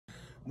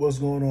What's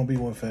going on,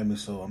 B1 family?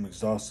 So I'm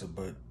exhausted,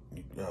 but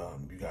you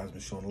guys have been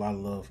showing a lot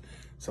of love.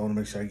 So I want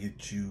to make sure I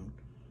get you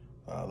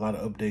a lot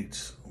of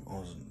updates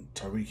on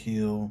Tyreek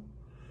Hill,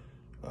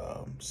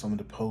 some of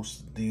the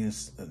post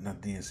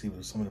not DNC,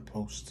 but some of the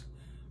post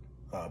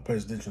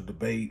presidential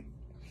debate.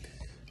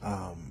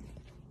 I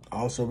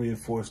also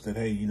reinforced that,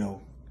 hey, you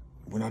know,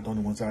 we're not the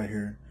only ones out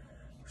here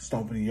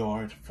stomping the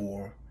yard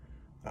for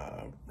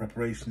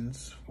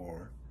reparations,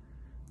 for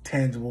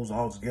tangibles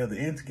altogether,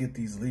 and to get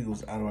these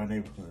illegals out of our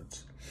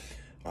neighborhoods.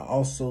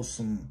 Also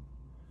some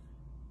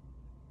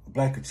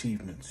black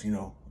achievements, you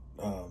know,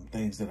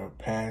 things that are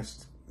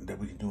past that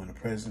we can do in the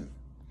present.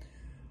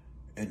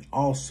 And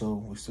also,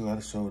 we still got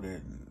to show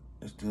that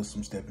there's still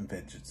some stepping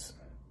vengeance,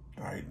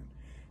 all right?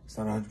 It's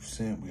not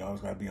 100%. We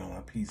always got to be on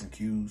our P's and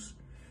Q's.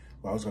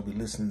 We always got to be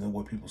listening to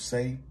what people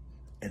say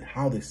and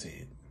how they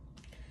say it.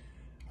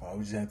 We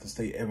just have to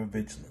stay ever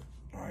vigilant,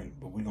 all right?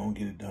 But we're going to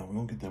get it done. We're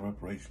going to get the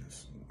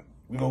reparations.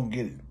 We're going to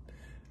get it,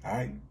 all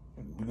right?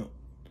 We're going to...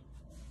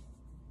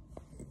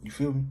 You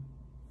feel me?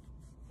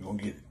 We're going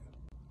to get it.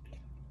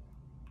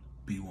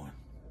 B1.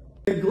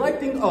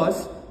 Neglecting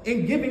us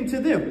and giving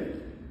to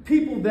them,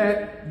 people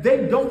that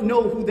they don't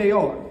know who they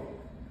are.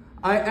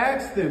 I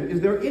asked them, is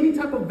there any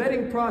type of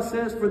vetting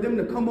process for them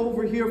to come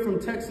over here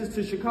from Texas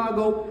to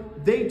Chicago?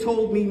 They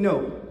told me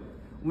no.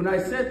 When I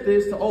said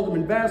this to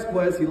Alderman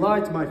Vasquez, he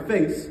lied to my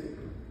face,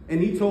 and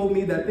he told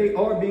me that they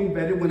are being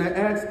vetted. When I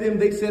asked them,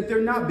 they said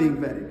they're not being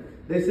vetted.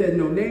 They said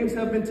no names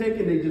have been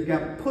taken. They just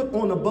got put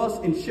on a bus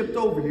and shipped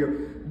over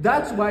here.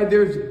 That's why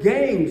there's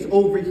gangs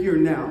over here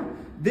now.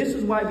 This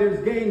is why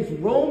there's gangs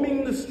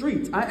roaming the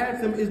streets. I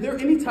asked them, is there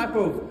any type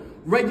of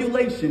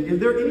regulation? Is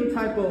there any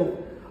type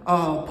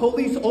of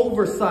police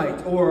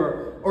oversight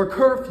or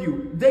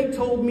curfew? They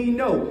told me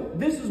no.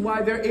 This is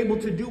why they're able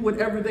to do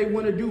whatever they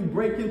want to do.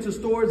 Break into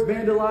stores,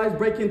 vandalize,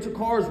 break into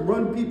cars,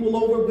 run people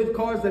over with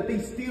cars that they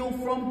steal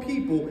from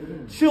people,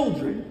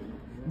 children.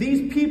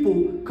 These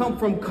people come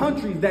from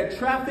countries that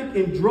traffic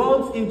in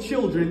drugs and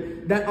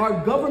children that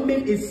our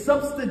government is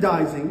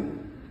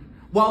subsidizing,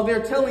 while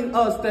they're telling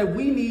us that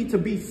we need to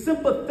be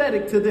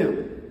sympathetic to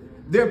them.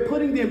 They're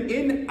putting them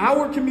in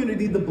our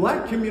community, the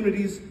black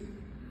communities.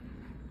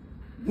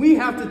 We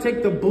have to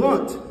take the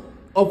blunt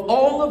of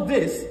all of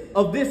this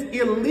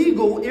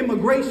illegal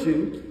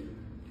immigration.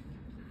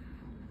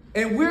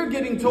 And we're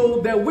getting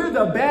told that we're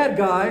the bad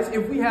guys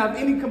if we have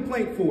any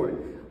complaint for it.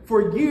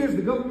 For years,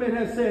 the government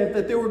has said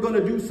that they were going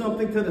to do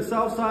something to the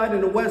south side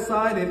and the west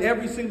side, and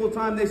every single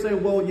time they say,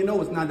 well, you know,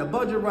 it's not in the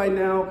budget right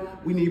now,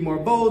 we need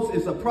more votes,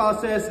 it's a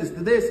process, it's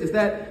this, it's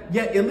that.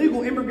 Yet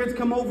illegal immigrants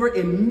come over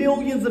and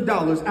millions of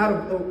dollars out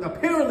of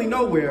apparently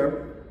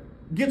nowhere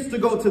gets to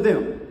go to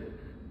them.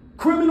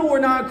 Criminal or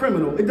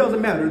non-criminal, it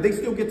doesn't matter, they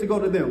still get to go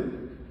to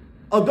them.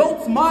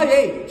 Adults my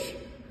age,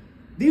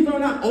 these are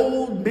not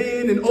old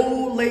men and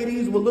old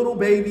ladies with little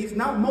babies,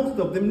 not most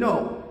of them,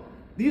 no.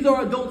 These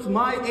are adults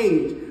my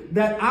age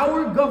that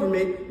our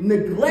government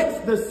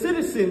neglects the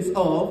citizens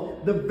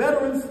of, the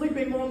veterans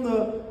sleeping on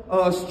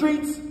the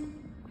streets,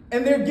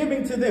 and they're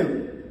giving to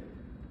them.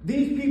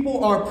 These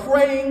people are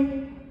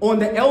preying on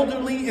the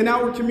elderly in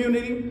our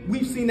community.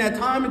 We've seen that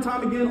time and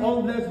time again. All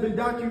of that's been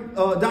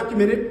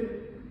documented.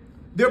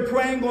 They're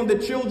preying on the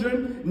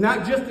children,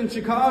 not just in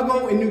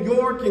Chicago, in New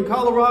York, in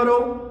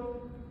Colorado.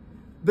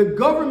 The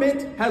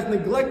government has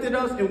neglected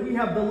us, and we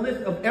have the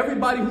list of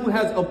everybody who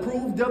has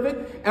approved of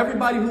it,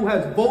 everybody who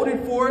has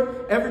voted for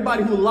it,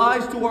 everybody who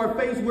lies to our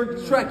face.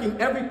 We're tracking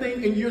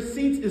everything, and your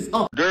seats is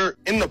up. They're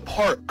in the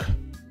park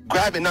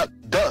grabbing up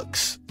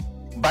ducks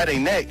by their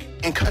neck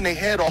and cutting their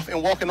head off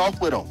and walking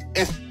off with them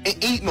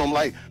and eating them,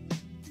 like,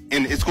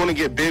 and it's going to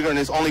get bigger and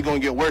it's only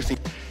going to get worse.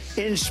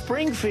 In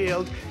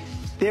Springfield,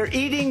 they're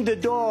eating the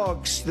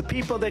dogs, the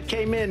people that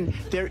came in.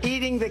 They're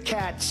eating the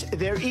cats.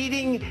 They're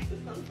eating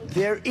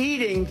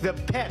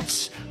the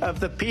pets of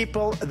the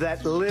people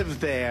that live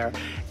there.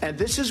 And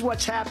this is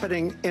what's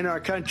happening in our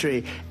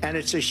country, and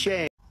it's a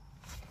shame.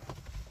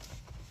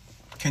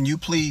 Can you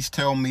please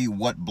tell me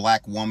what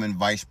black woman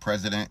vice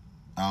president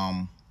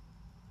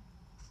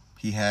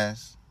he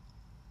has?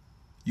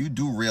 You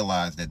do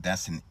realize that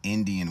that's an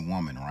Indian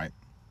woman, right?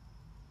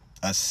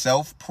 A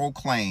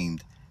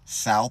self-proclaimed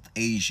South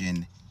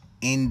Asian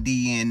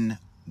Indian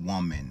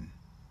woman.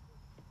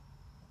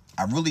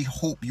 I really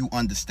hope you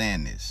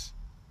understand this.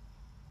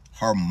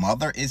 Her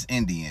mother is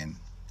Indian.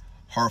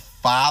 Her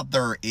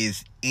father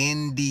is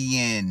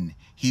Indian.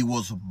 He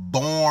was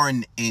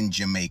born in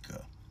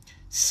Jamaica.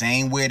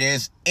 Same way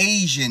there's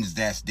Asians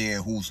that's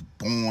there who's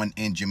born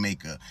in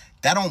Jamaica.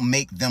 That don't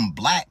make them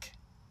black,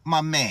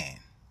 my man.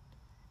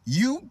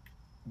 You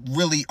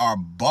really are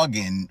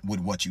bugging with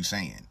what you're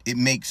saying. It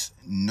makes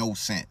no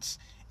sense.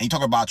 And you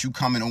talk about you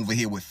coming over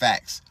here with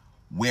facts.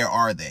 Where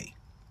are they?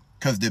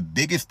 Because the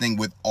biggest thing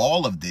with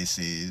all of this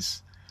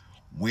is,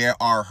 where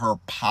are her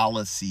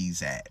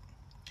policies at?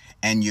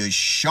 And you're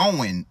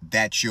showing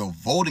that you're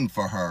voting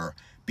for her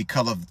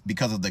because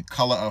of the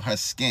color of her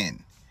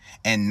skin,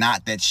 and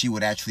not that she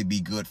would actually be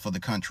good for the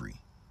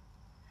country.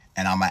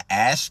 And I'm going to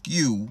ask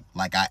you,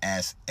 like I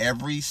ask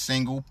every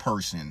single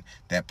person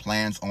that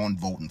plans on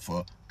voting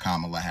for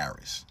Kamala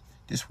Harris,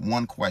 this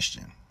one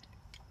question.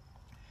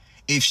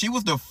 If she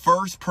was the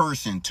first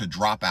person to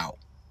drop out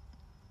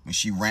when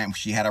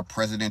she had a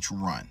presidential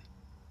run,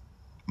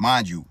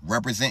 mind you,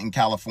 representing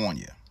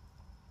California,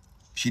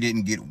 she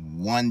didn't get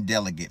one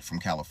delegate from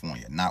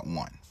California, not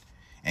one.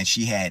 And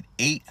she had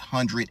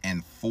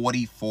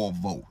 844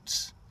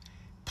 votes.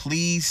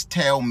 Please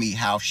tell me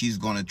how she's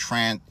going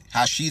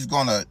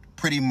to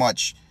pretty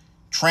much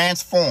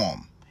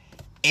transform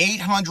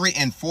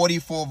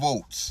 844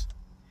 votes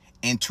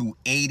into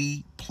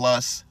 80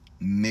 plus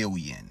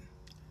million.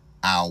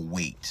 I'll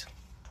wait.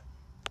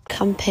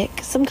 Come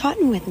pick some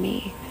cotton with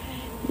me.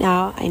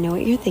 Now, I know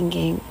what you're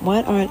thinking.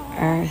 What on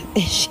earth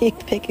is she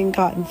picking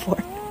cotton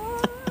for?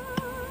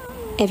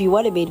 If you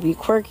wanted me to be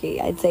quirky,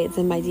 I'd say it's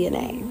in my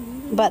DNA.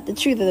 But the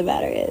truth of the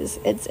matter is,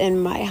 it's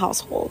in my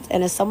household.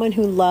 And as someone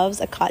who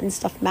loves a cotton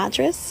stuffed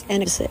mattress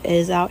and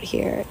is out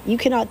here, you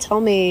cannot tell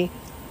me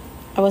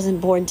I wasn't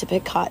born to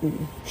pick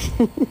cotton.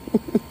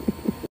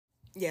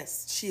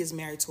 Yes, she is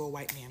married to a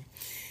white man.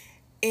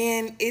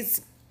 And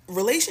it's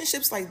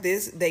relationships like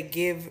this that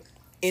give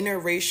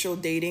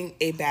interracial dating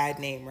a bad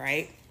name,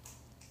 right?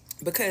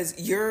 Because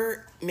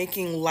you're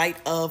making light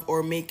of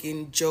or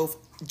making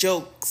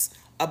jokes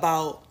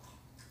about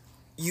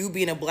you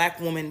being a black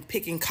woman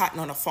picking cotton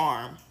on a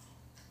farm.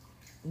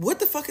 What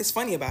the fuck is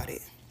funny about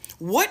it?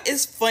 What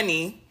is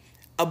funny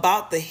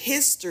about the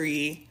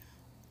history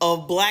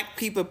of black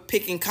people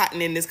picking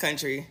cotton in this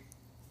country?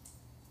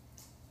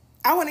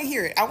 I want to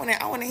hear it. I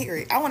want to hear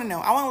it. I want to know.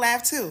 I want to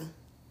laugh too.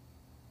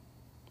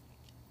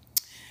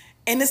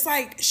 And it's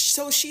like,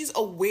 so she's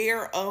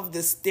aware of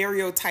the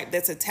stereotype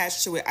that's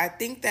attached to it. I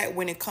think that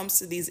when it comes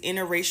to these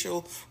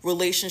interracial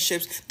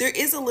relationships, there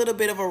is a little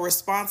bit of a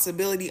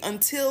responsibility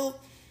until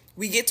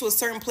we get to a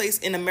certain place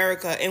in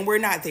America, and we're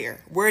not there.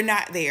 We're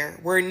not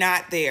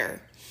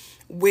there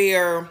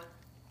where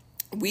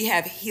we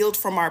have healed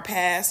from our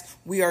past.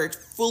 We are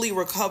fully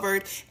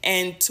recovered,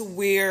 and to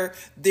where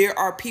there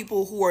are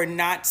people who are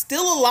not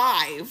still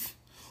alive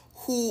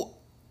who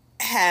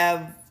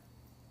have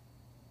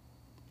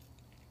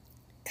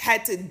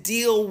had to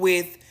deal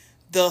with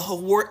the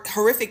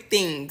horrific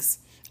things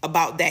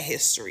about that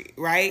history,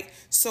 right?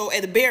 So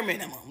at the bare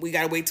minimum, we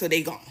got to wait till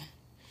they gone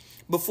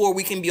before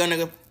we can be on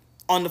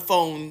the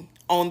phone,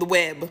 on the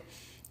web,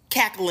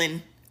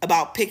 cackling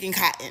about picking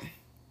cotton.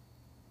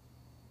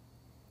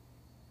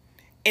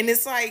 And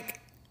it's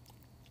like,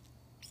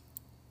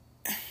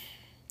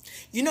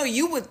 you know,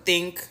 you would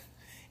think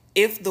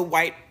if the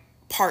white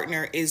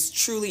partner is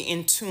truly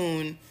in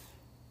tune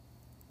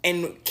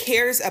and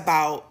cares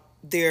about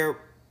the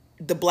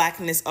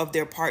blackness of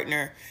their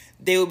partner,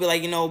 they would be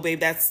like, you know, babe,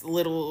 that's a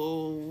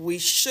little, we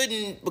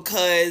shouldn't,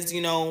 because,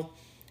 you know,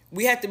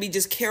 we have to be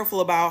just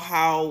careful about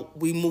how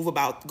we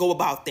go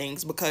about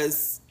things,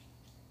 because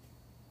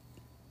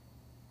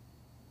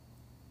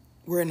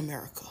we're in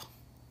America.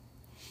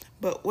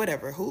 But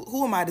whatever.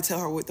 Who am I to tell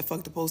her what the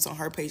fuck to post on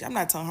her page? I'm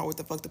not telling her what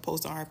the fuck to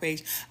post on her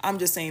page. I'm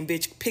just saying,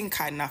 bitch, pink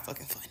cotton not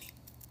fucking funny.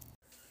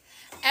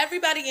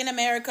 Everybody in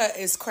America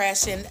is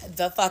crashing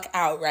the fuck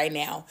out right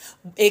now,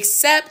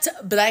 except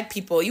black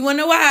people. You want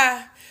to know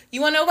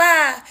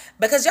why?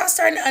 Because y'all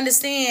starting to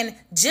understand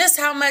just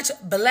how much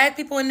black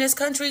people in this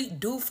country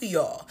do for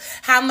y'all.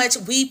 How much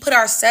we put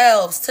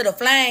ourselves to the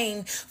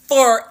flame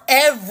for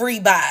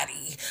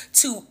everybody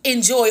to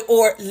enjoy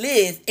or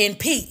live in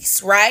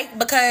peace, right?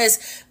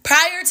 Because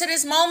prior to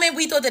this moment,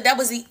 we thought that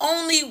was the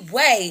only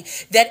way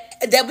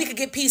that we could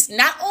get peace.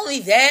 Not only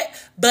that,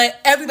 but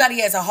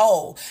everybody as a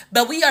whole.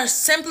 But we are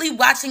simply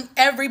watching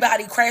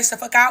everybody crash the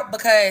fuck out,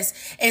 because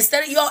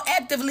instead of y'all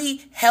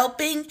actively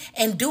helping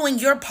and doing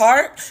your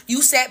part,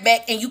 you sat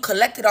back and you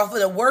collected off of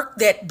the work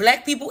that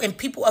black people and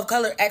people of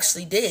color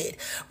actually did,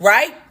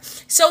 right?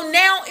 So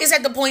now it's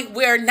at the point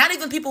where not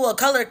even people of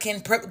color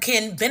can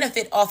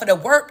benefit off of the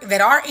work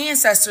that our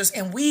ancestors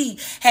and we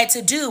had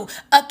to do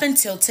up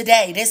until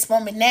today, this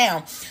moment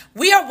now.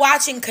 We are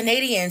watching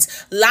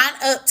Canadians line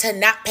up to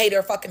not pay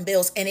their fucking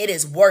bills, and it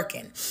is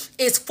working.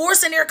 It's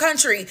forcing their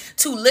country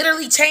to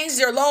literally change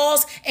their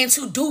laws and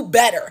to do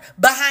better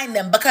behind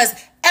them, because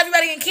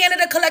everybody in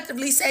Canada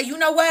collectively say, you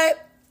know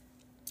what?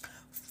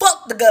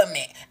 Fuck the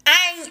government.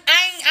 I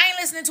ain't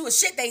listening to a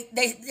shit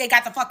they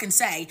got to fucking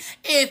say.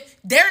 If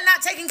they're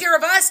not taking care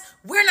of us,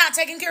 we're not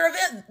taking care of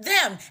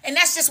them. And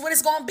that's just what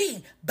it's going to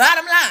be.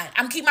 Bottom line,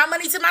 I'm keeping my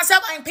money to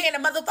myself. I ain't paying a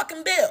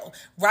motherfucking bill,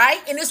 right?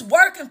 And it's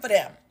working for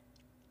them.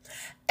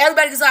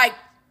 Everybody's like,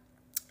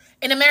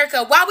 in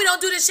America, why we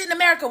don't do this shit in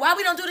America? Why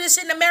we don't do this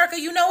shit in America?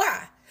 You know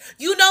why?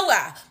 You know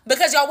why?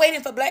 Because y'all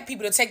waiting for black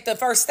people to take the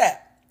first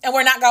step. And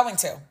we're not going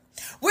to.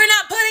 We're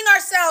not putting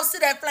ourselves to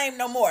that flame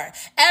no more.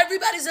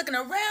 Everybody's looking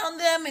around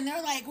them and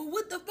they're like, well,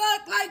 what the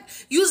fuck? Like,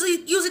 usually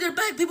the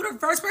black people are the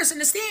first person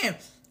to stand.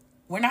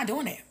 We're not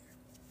doing it.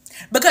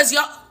 Because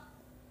y'all,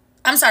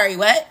 I'm sorry,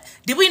 what?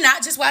 Did we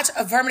not just watch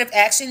affirmative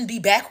action be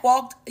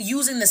backwalked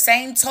using the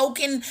same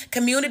token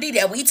community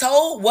that we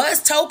told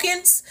was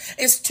tokens?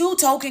 It's two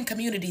token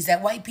communities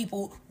that white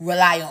people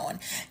rely on.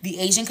 The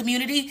Asian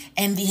community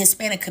and the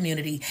Hispanic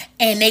community.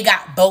 And they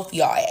got both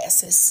y'all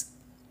asses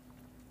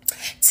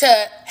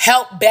to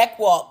help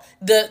backwalk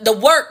the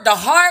work, the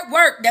hard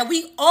work that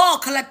we all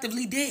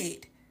collectively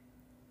did.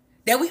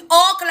 That we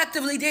all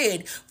collectively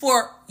did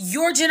for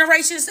your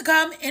generations to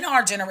come and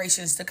our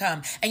generations to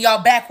come. And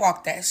y'all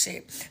backwalk that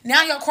shit.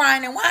 Now y'all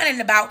crying and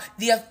whining about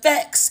the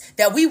effects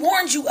that we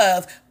warned you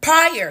of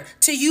prior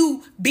to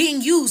you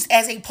being used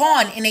as a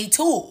pawn and a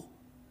tool.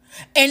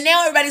 And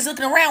now everybody's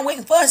looking around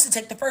waiting for us to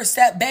take the first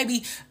step,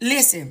 baby.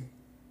 Listen.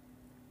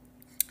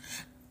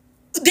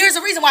 There's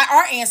a reason why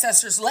our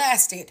ancestors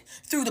lasted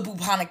through the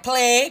bubonic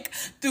plague,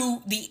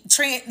 through the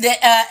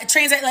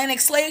transatlantic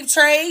slave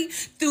trade,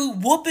 through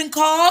whooping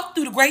cough,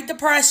 through the Great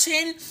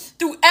Depression,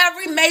 through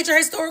every major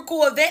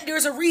historical event.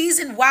 There's a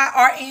reason why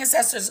our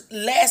ancestors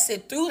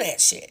lasted through that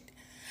shit.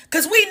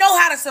 Because we know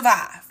how to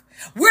survive.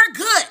 We're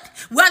good.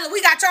 Whether we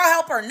got y'all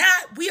help or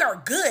not, we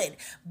are good.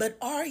 But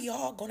are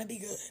y'all going to be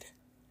good?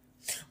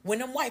 When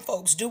them white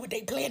folks do what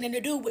they planning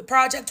to do with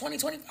Project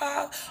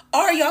 2025,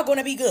 are y'all going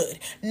to be good?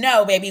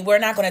 No, baby, we're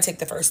not going to take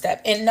the first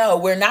step. And no,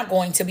 we're not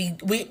going to be.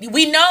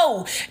 We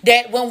know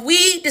that when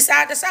we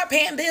decide to stop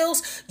paying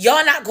bills,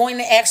 y'all not going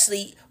to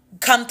actually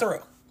come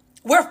through.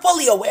 We're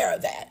fully aware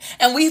of that.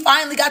 And we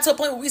finally got to a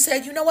point where we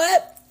said, you know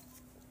what?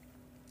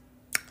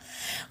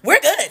 We're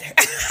good.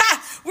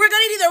 We're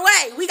good either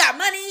way. We got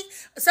money.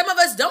 Some of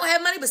us don't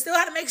have money, but still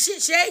how to make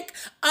shit shake.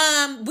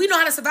 We know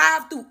how to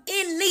survive through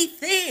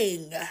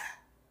anything.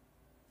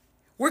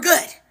 We're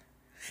good.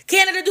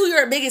 Canada, do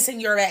your biggest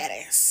and your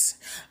baddest.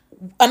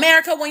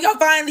 America, when y'all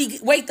finally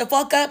wake the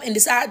fuck up and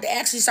decide to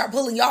actually start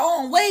pulling your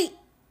own weight,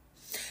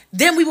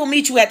 then we will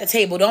meet you at the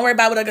table. Don't worry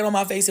about what I got on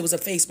my face. It was a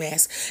face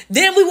mask.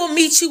 Then we will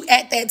meet you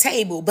at that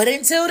table. But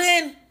until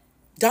then,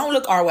 don't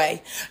look our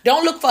way.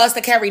 Don't look for us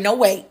to carry no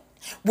weight.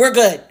 We're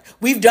good.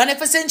 We've done it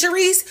for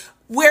centuries.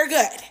 We're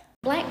good.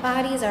 Black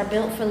bodies are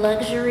built for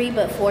luxury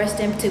but forced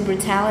into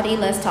brutality.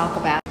 Let's talk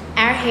about it.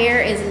 Our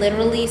hair is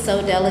literally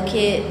so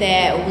delicate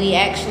that we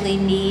actually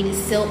need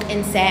silk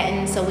and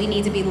satin, so we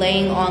need to be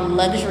laying on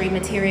luxury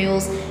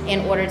materials in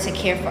order to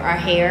care for our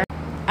hair.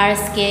 Our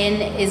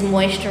skin is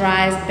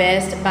moisturized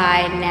best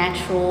by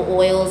natural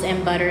oils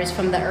and butters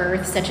from the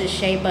earth, such as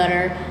shea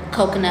butter,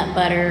 coconut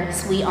butter,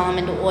 sweet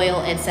almond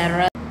oil,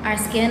 etc. Our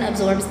skin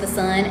absorbs the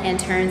sun and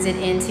turns it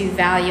into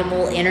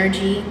valuable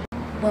energy.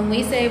 When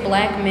we say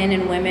black men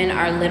and women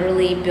are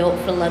literally built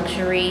for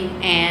luxury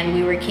and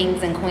we were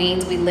kings and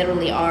queens, we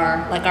literally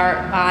are. Like,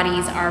 our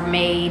bodies are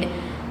made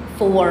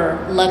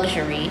for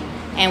luxury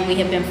and we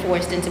have been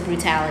forced into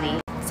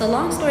brutality. So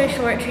long story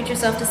short, treat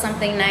yourself to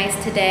something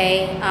nice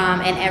today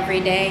and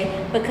every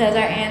day, because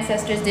our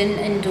ancestors didn't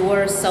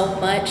endure so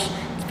much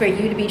for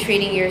you to be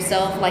treating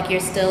yourself like you're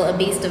still a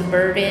beast of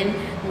burden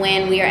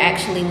when we are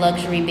actually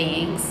luxury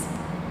beings.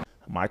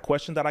 My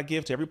question that I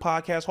give to every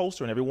podcast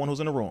hoster and everyone who's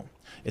in the room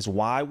is,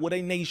 why would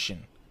a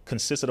nation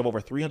consisted of over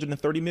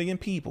 330 million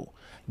people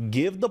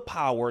give the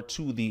power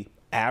to the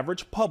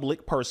average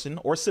public person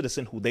or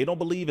citizen who they don't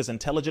believe is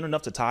intelligent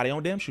enough to tie their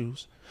own damn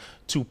shoes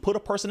to put a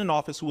person in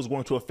office who is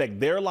going to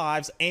affect their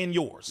lives and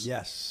yours?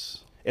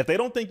 Yes. If they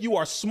don't think you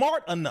are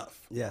smart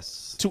enough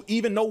to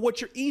even know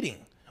what you're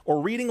eating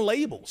or reading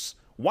labels,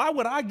 why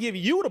would I give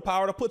you the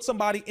power to put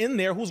somebody in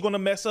there who's going to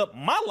mess up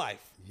my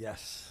life?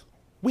 Yes.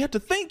 We have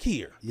to think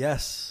here.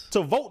 Yes.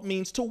 To vote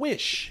means to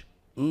wish,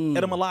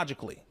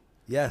 etymologically.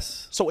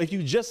 Yes. So if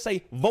you just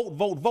say vote,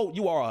 vote, vote,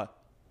 you are a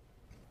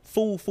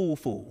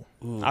fool.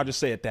 I'll just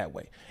say it that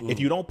way. If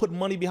you don't put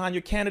money behind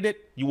your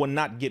candidate, you will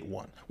not get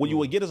one. What you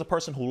will get is a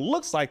person who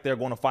looks like they're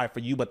going to fight for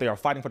you, but they are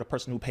fighting for the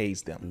person who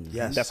pays them.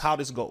 Yes. That's how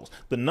this goes.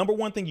 The number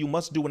one thing you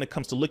must do when it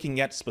comes to looking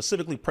at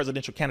specifically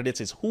presidential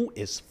candidates is who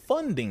is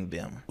funding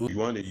them. You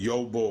wanted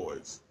your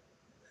boys.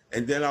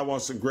 And then I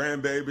want some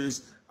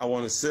grandbabies. I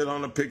want to sit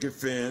on a picket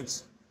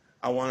fence.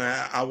 I want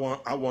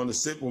to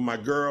sit with my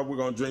girl. We're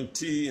going to drink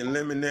tea and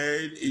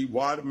lemonade, eat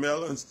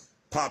watermelons,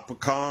 pop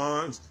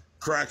pecans,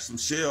 crack some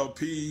shell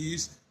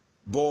peas,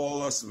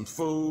 boil us some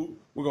food.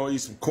 We're going to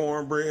eat some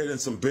cornbread and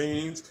some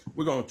beans.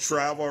 We're going to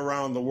travel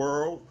around the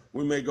world.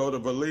 We may go to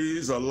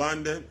Belize or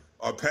London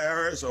or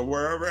Paris or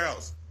wherever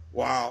else,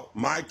 while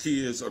my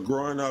kids are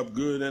growing up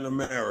good in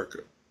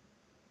America.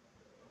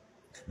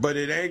 But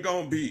it ain't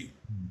going to be,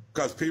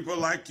 because people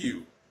like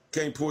you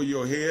can't pull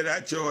your head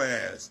out your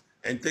ass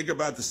and think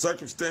about the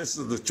circumstances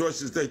of the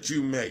choices that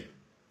you make,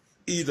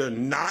 either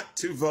not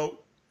to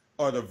vote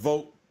or to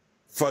vote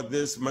for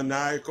this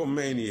maniacal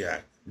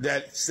maniac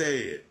that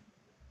said,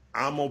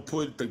 I'm going to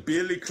put the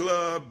Billy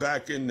Club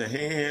back in the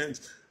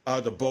hands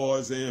of the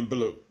boys in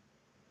blue.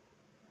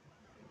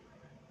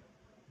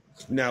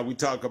 Now, we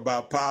talk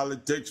about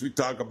politics, we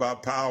talk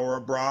about power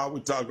abroad, we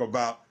talk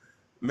about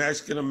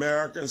Mexican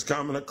Americans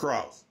coming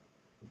across.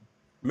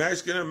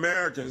 Mexican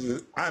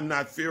Americans, I'm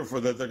not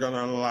fearful that they're going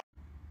to allow.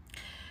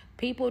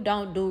 People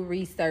don't do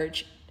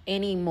research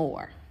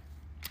anymore.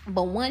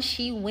 But once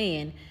she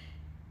win,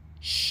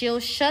 she'll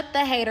shut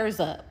the haters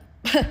up.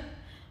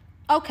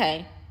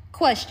 Okay,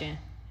 question.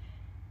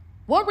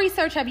 What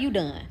research have you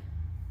done?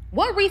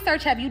 What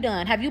research have you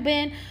done? Have you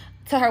been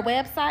to her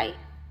website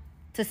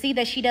to see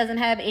that she doesn't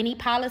have any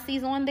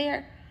policies on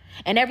there?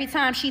 And every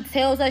time she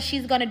tells us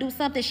she's going to do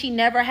something, she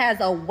never has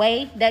a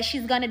way that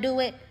she's going to do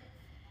it.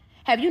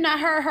 Have you not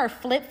heard her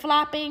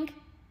flip-flopping?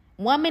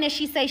 One minute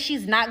she says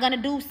she's not going to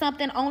do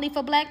something only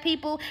for black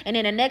people, and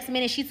then the next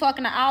minute she's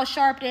talking to Al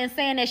Sharpton and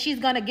saying that she's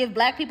going to give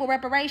black people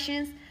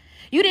reparations.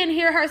 You didn't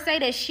hear her say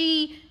that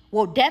she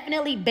will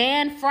definitely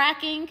ban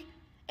fracking,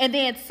 and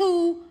then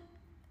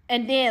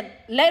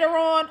later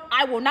on,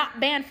 I will not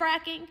ban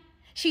fracking.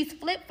 She's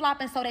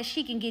flip-flopping so that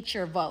she can get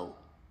your vote.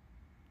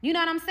 You know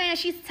what I'm saying?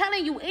 She's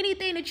telling you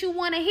anything that you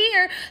want to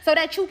hear so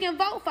that you can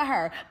vote for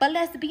her. But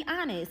let's be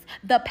honest.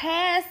 The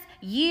past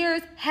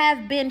years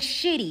have been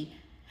shitty.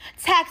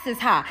 Taxes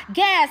high,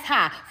 gas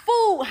high,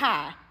 food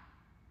high.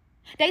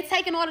 They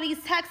taking all of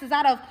these taxes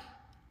out of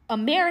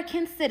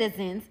American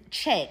citizens'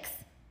 checks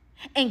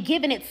and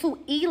giving it to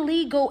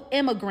illegal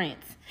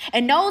immigrants.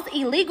 And those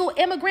illegal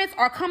immigrants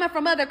are coming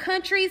from other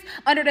countries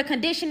under the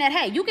condition that,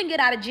 hey, you can get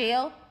out of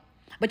jail,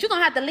 but you're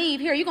going to have to leave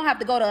here. You're going to have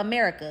to go to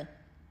America.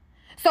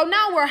 So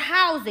now we're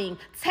housing,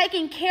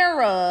 taking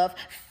care of,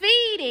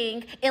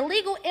 feeding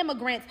illegal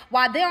immigrants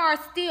while there are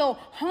still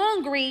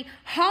hungry,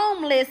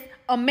 homeless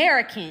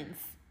Americans.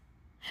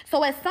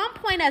 So at some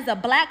point as a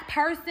black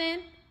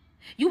person,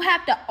 you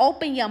have to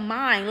open your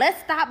mind.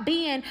 Let's stop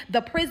being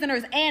the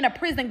prisoners and the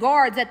prison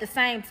guards at the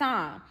same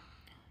time.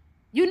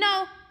 You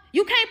know,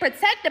 you can't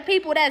protect the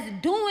people that's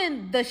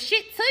doing the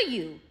shit to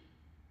you.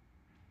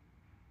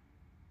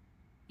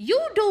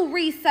 You do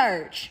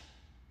research.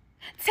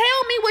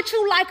 Tell me what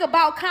you like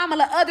about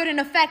Kamala other than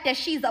the fact that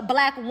she's a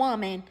black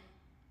woman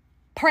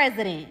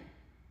president.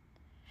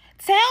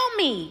 Tell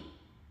me,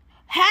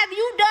 have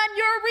you done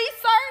your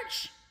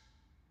research?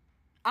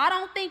 I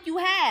don't think you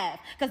have.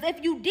 Because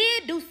if you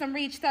did do some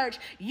research,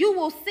 you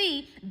will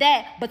see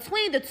that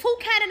between the two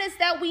candidates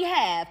that we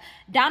have,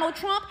 Donald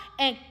Trump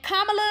and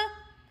Kamala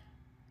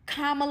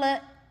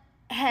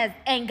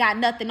ain't got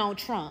nothing on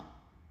Trump.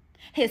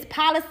 His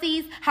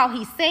policies, how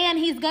he's saying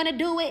he's going to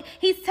do it.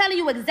 He's telling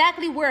you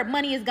exactly where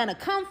money is going to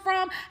come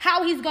from,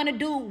 how he's going to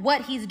do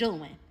what he's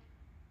doing.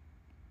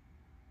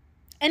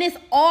 And it's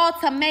all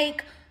to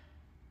make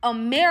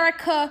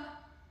America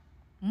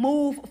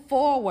move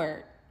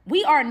forward.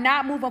 We are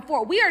not moving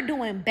forward. We are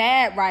doing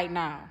bad right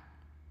now.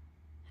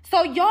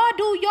 So y'all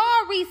do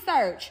your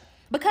research.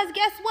 Because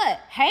guess what?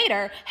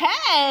 Hater,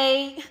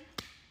 hey.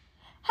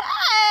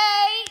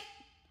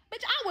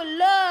 Bitch, I would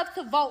love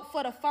to vote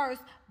for the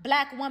first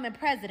black woman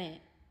president.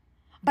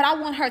 But I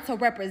want her to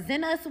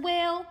represent us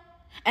well.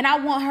 And I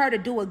want her to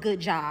do a good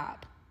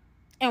job.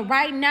 And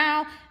right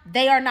now,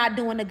 they are not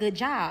doing a good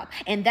job.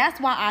 And that's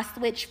why I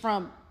switched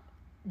from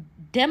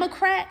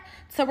Democrat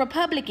to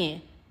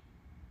Republican.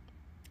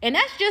 And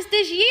that's just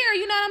this year,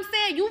 you know what I'm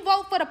saying? You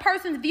vote for the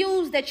person's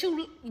views that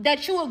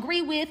you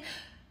agree with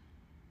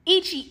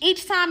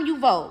each time you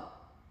vote.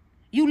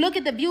 You look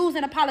at the views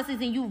and the policies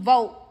and you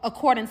vote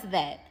according to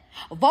that.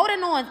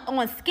 Voting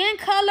on skin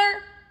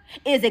color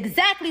is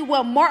exactly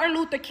what Martin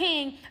Luther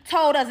King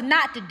told us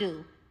not to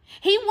do.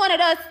 He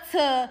wanted us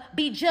to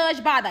be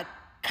judged by the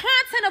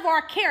content of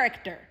our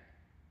character,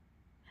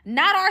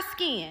 not our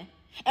skin.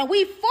 And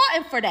we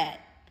fought for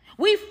that.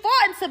 We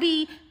fought to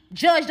be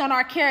judged on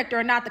our character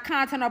and not the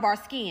content of our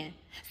skin.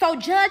 So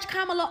judge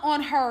Kamala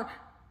on her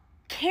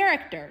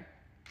character,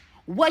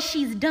 what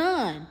she's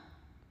done,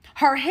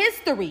 her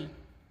history.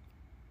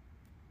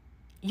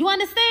 You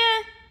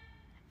understand?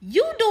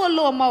 You do a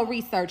little more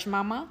research,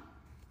 mama.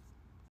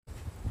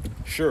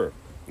 Sure,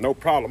 no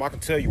problem. I can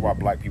tell you why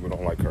black people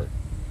don't like her.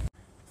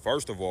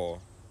 First of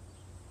all,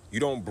 you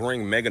don't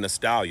bring Megan Thee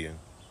Stallion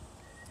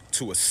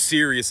to a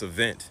serious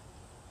event,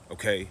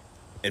 okay?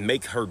 And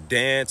make her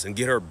dance and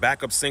get her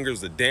backup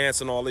singers to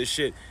dance and all this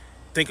shit,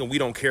 thinking we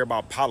don't care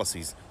about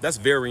policies. That's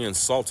very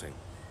insulting,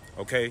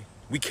 okay?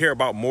 We care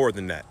about more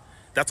than that.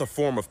 That's a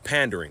form of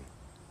pandering.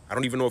 I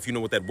don't even know if you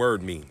know what that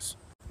word means.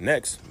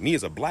 Next, me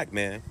as a black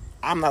man,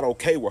 I'm not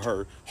okay with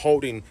her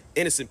holding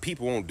innocent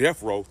people on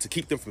death row to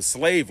keep them from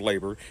slave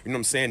labor, you know what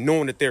I'm saying,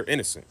 knowing that they're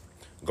innocent.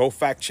 Go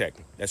fact check.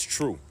 That's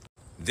true.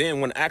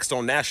 Then when asked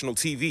on national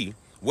TV,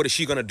 what is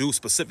she gonna do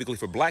specifically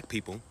for black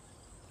people?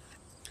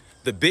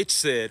 The bitch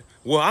said,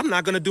 well, I'm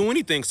not going to do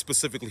anything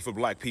specifically for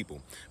black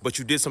people, but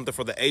you did something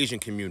for the Asian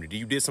community.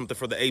 You did something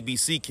for the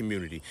ABC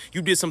community.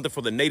 You did something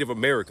for the Native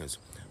Americans,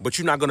 but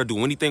you're not going to do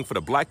anything for the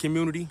black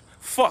community?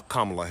 Fuck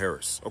Kamala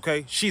Harris,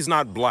 okay? She's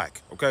not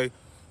black, okay?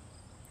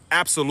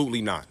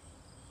 Absolutely not.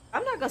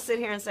 I'm not going to sit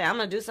here and say I'm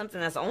going to do something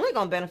that's only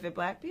going to benefit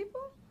black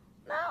people.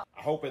 No.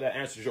 I hope that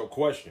answers your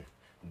question.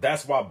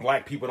 That's why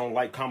black people don't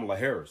like Kamala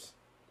Harris.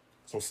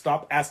 So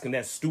stop asking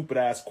that stupid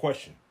ass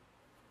question.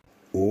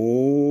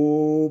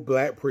 Ooh,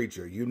 black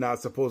preacher, you're not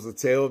supposed to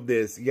tell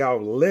this.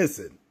 Y'all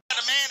listen.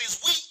 The man is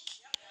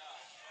weak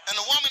and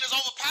the woman is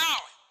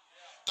overpowering.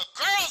 The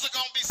girls are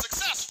going to be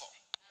successful.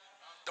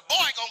 The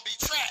boy going to be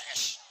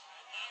trash.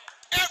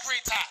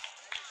 Every time.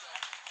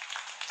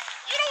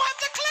 You don't have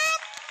to clap.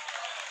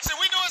 See,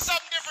 we doing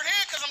something different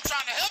here because I'm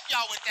trying to help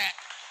y'all with that.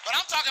 But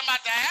I'm talking about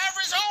the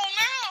average home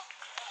now.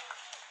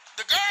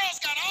 The girls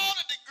got all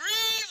the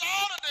degrees,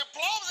 all the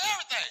diplomas,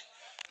 everything.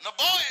 And the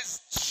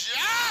boys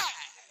jive.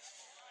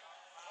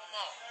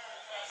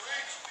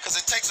 Because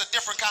it takes a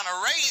different kind of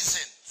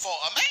raising for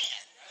a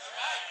man.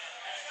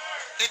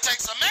 It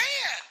takes a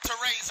man to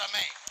raise a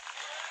man.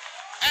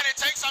 And it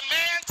takes a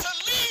man to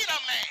lead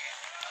a man.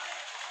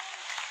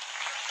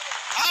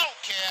 I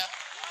don't care.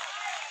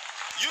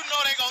 You know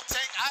they're going to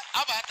take,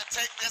 I'm about to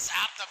take this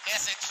out the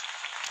message.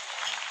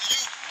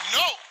 You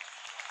know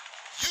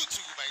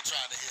YouTube ain't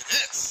trying to hear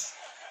this.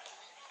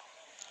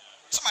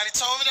 Somebody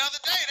told me the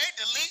other day they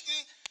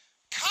deleting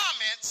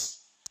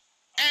comments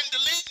and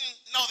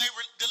they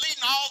were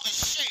deleting all the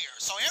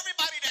shares. So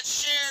everybody that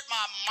shared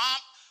my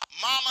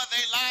mother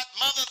they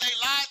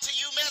lied to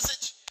you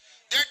message,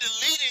 they're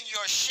deleting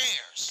your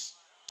shares.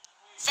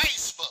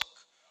 Facebook,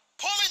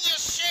 pulling your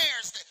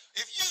shares.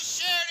 If you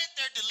shared it,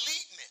 they're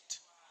deleting it.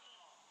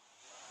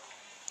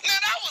 Now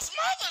that was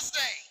Mother's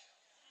Day.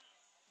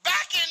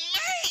 Back in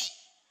May.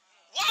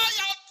 Why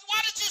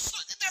did you,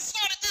 that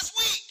started this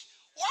week.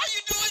 Why are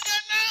you doing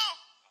that now?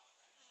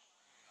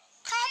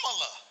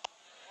 Kamala.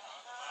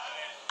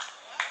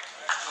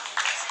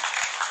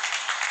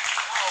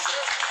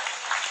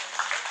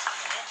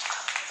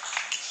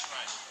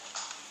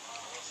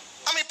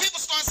 I mean,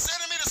 people start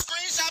sending me the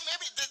screenshot.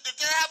 Maybe, did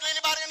that happen to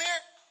anybody in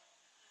here?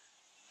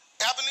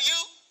 Happen to you?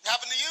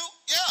 Happen to you?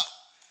 Yeah.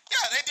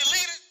 Yeah, they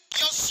deleted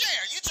your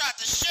share. You tried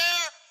to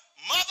share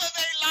Mother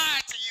They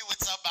Lied to You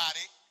with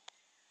somebody,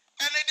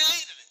 and they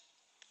deleted it.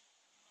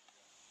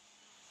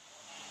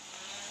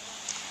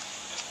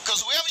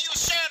 Because whoever you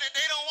shared it,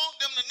 they don't want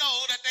them to know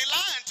that they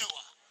lying to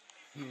her.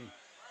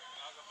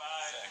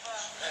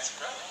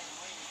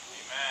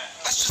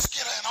 Let's just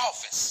get her in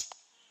office.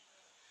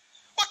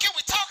 Well, can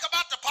we talk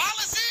about the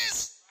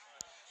policies?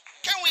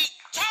 Can we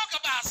talk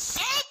about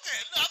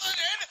something other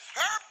than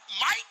her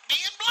might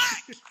being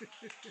black?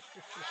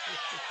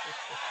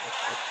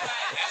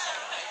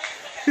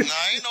 No,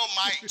 ain't no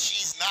might.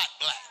 She's not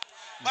black.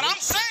 But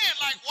I'm saying,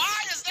 like,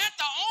 why is that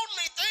the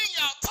only thing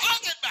y'all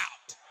talking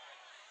about?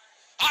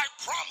 I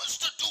promise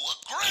to do a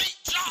great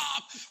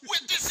job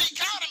with this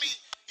economy.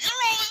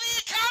 You're over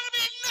the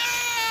economy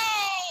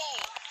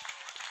now.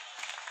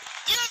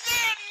 You're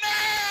there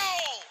now.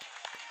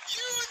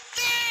 You're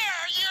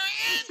there. You're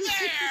in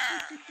there.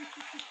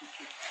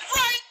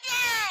 Right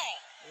now.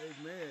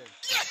 Amen.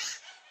 Yeah.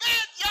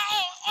 Man,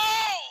 y'all,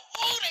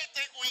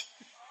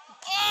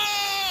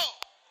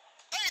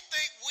 they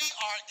think we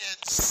are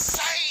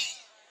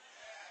insane.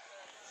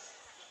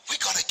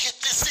 We're going to get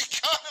this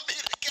economy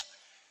together.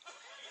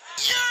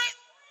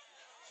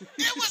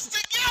 It was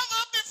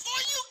together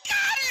before you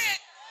got it.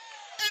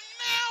 And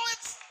now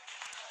it's...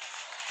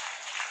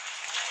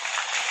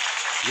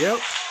 Yep.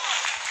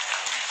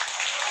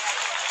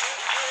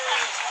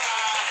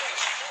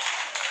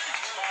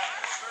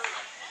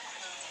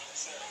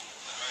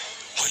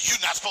 Well,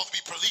 you're not supposed to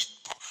be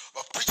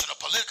preaching a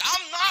political...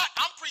 I'm not.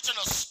 I'm preaching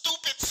a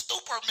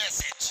stupor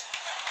message.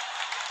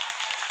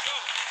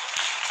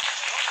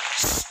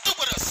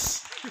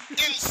 Stupidus.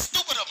 In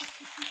stupidum.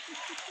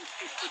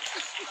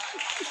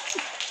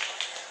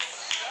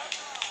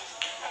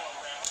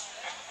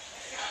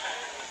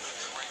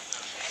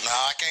 No,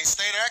 I can't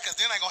stay there because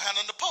then I ain't going to have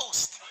nothing to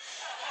post.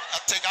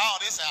 I'll take all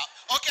this out.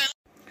 Okay.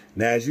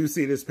 Now, as you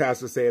see, this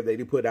pastor said that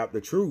he put out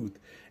the truth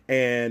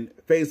and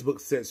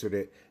Facebook censored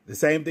it. The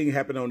same thing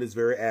happened on this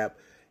very app.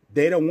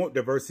 They don't want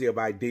diversity of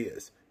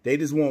ideas. They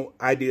just want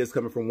ideas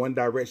coming from one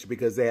direction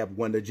because they have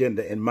one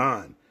agenda in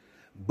mind.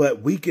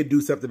 But we could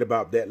do something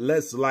about that.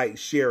 Let's like,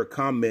 share,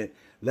 comment.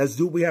 Let's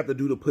do what we have to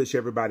do to push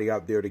everybody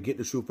out there, to get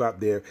the truth out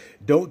there.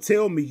 Don't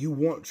tell me you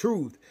want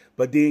truth,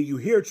 but then you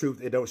hear truth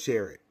and don't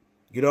share it.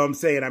 You know what I'm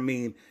saying? I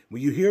mean,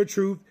 when you hear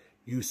truth,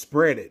 you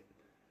spread it.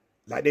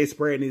 Like they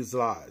spreading these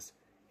lies.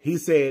 He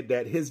said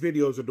that his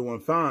videos are doing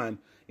fine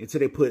until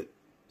they put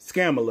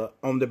Scamala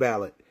on the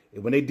ballot.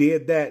 And when they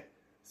did that,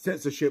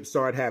 censorship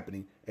started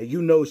happening. And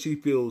you know she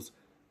feels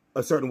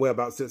a certain way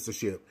about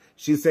censorship.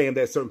 She's saying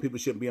that certain people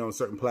shouldn't be on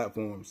certain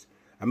platforms.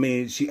 I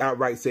mean, she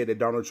outright said that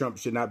Donald Trump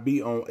should not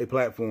be on a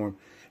platform.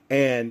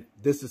 And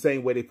this is the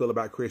same way they feel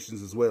about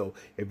Christians as well.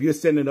 If you're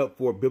standing up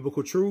for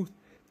biblical truth,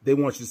 they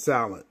want you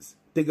silenced.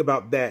 Think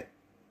about that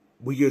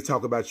when you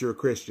talk about you're a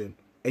Christian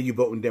and you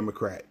voting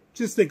Democrat.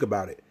 Just think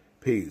about it.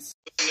 Peace.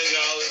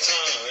 Nigga all the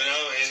time, you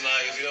know, and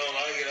like if you don't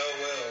like it, oh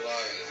well,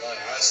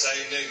 like I say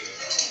nigga.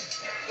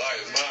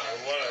 Like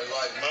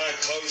my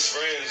close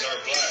friends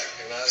are black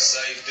and I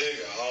say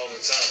nigga all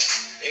the time.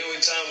 Every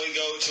time we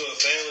go to a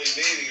family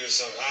meeting or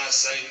something, I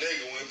say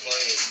nigga. We're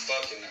playing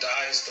fucking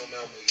dice, don't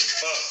matter what the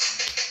fuck.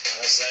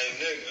 I say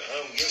nigga,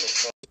 I don't give a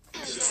fuck.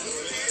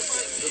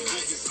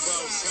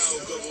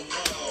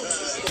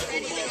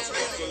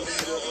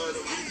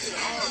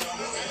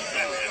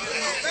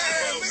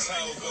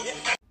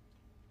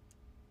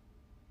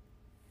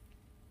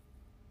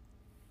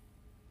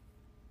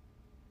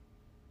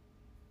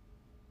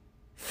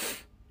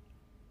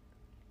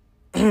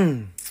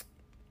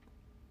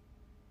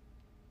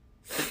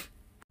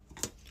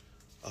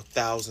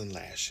 1,000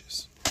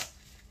 lashes.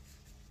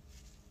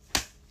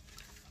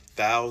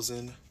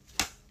 1,000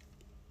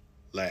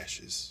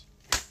 lashes.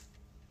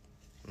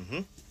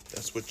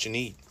 That's what you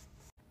need.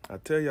 I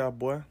tell y'all,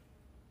 boy,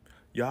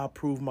 y'all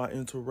prove my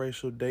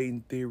interracial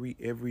dating theory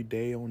every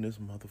day on this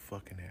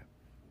motherfucking app.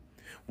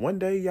 One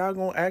day, y'all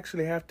gonna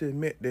actually have to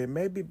admit that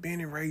maybe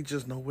Benny Ray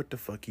just know what the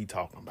fuck he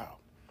talking about.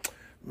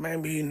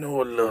 Maybe he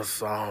know a little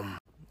something.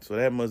 So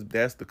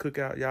that's the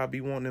cookout y'all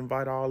be wanting to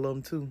invite all of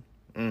them to?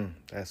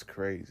 That's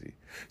crazy.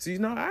 See,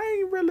 I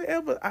ain't really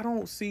I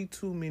don't see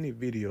too many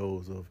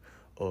videos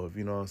of,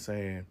 you know what I'm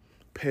saying,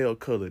 pale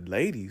colored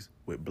ladies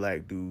with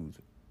black dudes,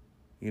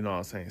 you know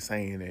what I'm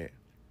saying that,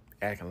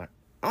 acting like,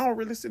 I don't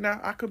really see. Now,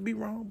 I could be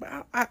wrong,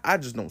 but I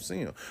just don't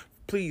see them.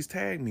 Please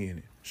tag me in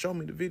it. Show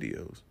me the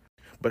videos.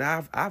 But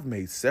I've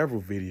made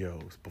several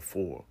videos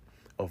before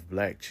of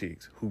black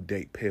chicks who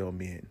date pale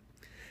men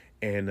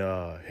and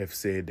have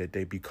said that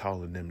they be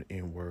calling them the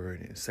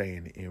N-word and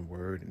saying the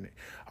N-word and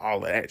all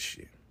of that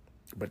shit.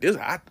 But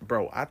I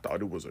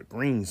thought it was a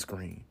green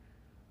screen.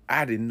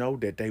 I didn't know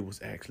that they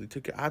was actually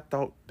together. I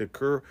thought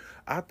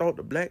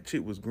the black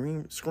chick was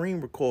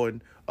screen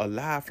recording a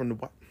live from the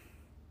white.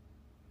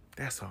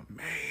 That's a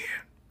man.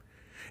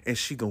 And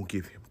she gonna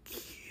give him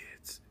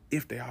kids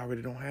if they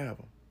already don't have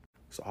them.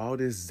 So all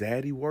this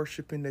zaddy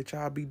worshiping that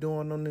y'all be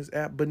doing on this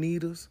app,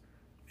 Bonitas,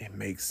 it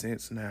makes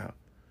sense now.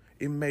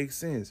 It makes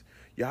sense.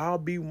 Y'all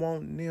be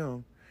wanting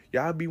them.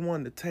 Y'all be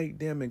wanting to take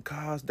them and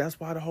cause. That's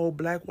why the whole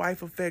black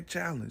wife effect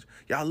challenge.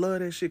 Y'all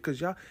love that shit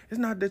because it's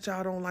not that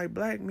y'all don't like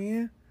black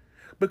men.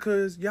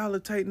 Because y'all are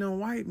taking them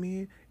white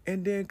men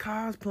and then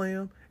cosplay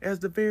them as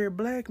the very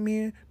black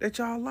men that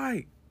y'all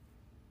like.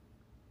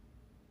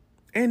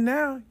 And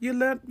now you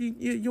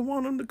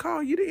want them to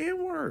call you the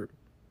N-word.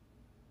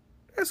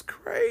 That's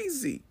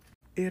crazy.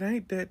 It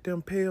ain't that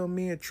them pale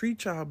men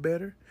treat y'all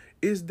better.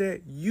 It's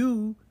that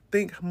you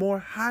think more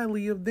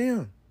highly of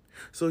them.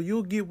 So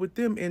you'll get with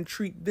them and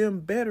treat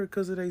them better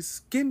because of their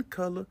skin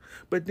color,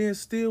 but then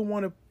still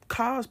want to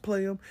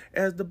cosplay them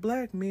as the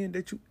black men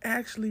that you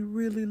actually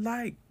really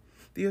like.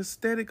 The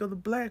aesthetic of the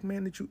black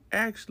man that you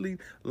actually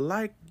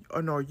like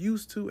and are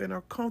used to and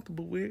are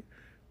comfortable with.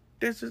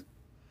 That's just...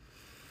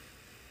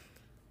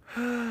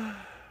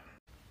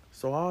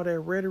 So all that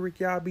rhetoric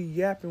y'all be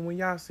yapping when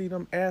y'all see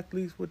them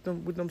athletes with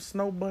them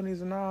snow bunnies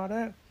and all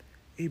that,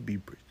 it be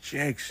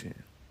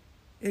projection.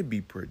 It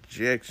be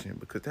projection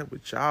because that's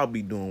what y'all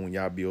be doing when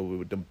y'all be over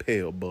with them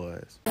pale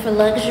boys. For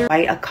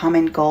luxury, a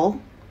common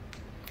goal.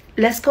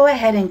 Let's go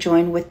ahead and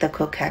join with the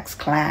Cookhex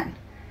clan.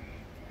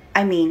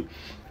 I mean,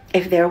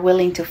 if they're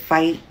willing to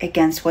fight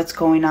against what's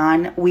going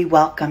on, we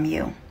welcome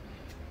you.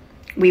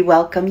 We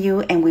welcome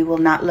you, and we will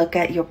not look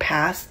at your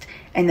past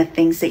and the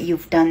things that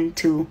you've done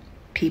to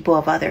people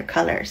of other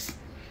colors,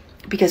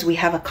 because we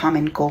have a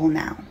common goal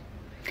now.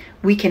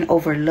 We can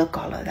overlook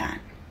all of that,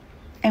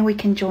 and we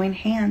can join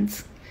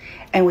hands,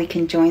 and we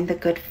can join the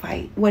good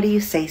fight. What do you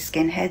say,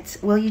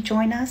 skinheads? Will you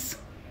join us?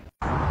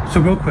 So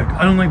real quick,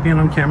 I don't like being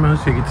on camera,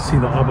 so you get to see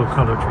the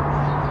avocado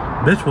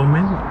tree. This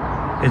woman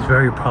is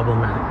very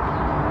problematic.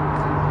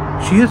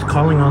 She is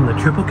calling on the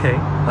KKK,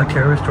 a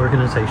terrorist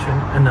organization,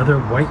 another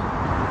white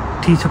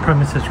T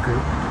supremacist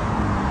group,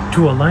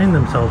 to align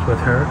themselves with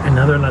her and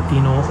other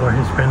Latino or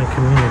Hispanic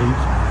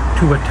communities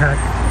to attack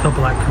the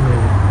black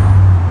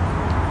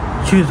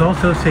community. She is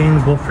also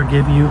saying, we'll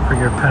forgive you for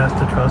your past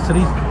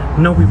atrocities.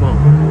 No, we won't.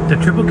 The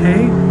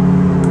KKK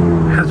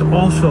has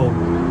also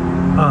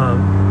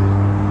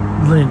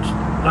lynched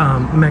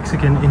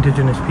Mexican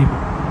indigenous people.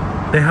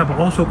 They have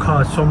also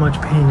caused so much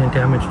pain and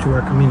damage to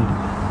our community,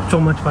 so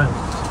much violence.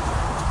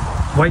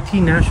 White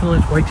tea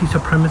nationalists, white tea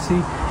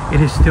supremacy,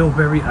 it is still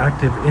very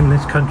active in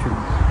this country.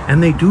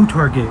 And they do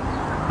target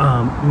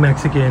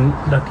Mexican,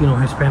 Latino,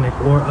 Hispanic,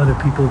 or other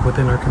people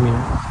within our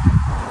community.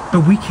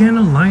 But we can't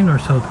align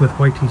ourselves with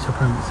white tea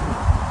supremacy.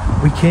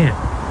 We can't.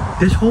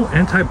 This whole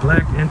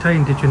anti-black,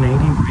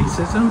 anti-indigeneity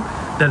racism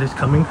that is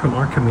coming from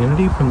our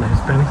community, from the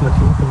Hispanic,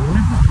 Latino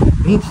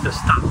community, needs to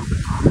stop.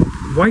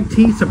 White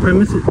tea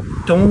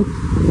supremacists don't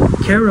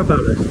care about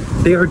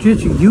us. They are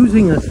just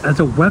using us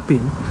as a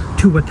weapon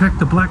to attack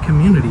the black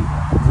community.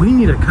 We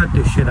need to cut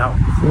this shit out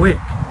quick,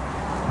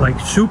 like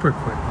super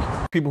quick.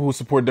 People who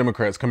support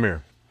Democrats, come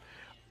here.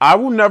 I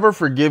will never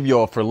forgive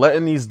y'all for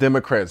letting these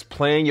Democrats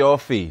play in y'all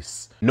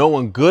face,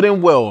 knowing good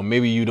and well,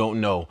 maybe you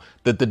don't know,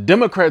 that the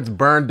Democrats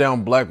burned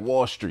down Black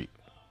Wall Street.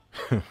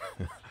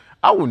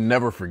 I will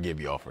never forgive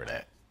y'all for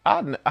that.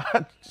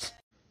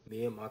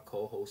 Me and my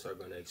co-hosts are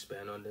going to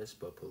expand on this,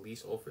 but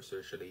police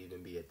officers shouldn't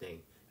even be a thing.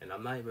 And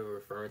I'm not even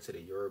referring to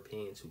the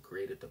Europeans who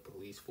created the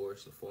police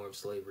force to form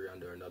slavery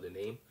under another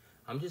name.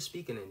 I'm just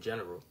speaking in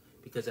general,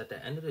 because at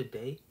the end of the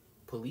day,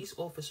 police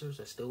officers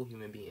are still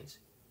human beings.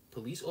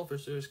 Police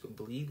officers could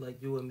bleed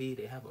like you and me.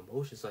 They have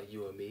emotions like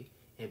you and me.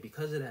 And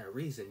because of that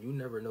reason, you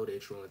never know their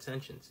true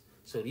intentions.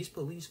 So these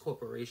police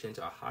corporations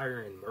are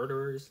hiring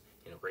murderers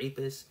and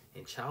rapists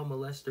and child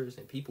molesters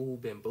and people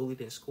who've been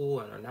bullied in school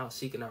and are now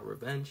seeking out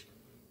revenge.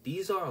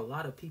 These are a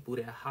lot of people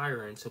that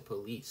hire into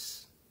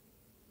police.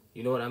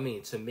 You know what I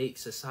mean? To make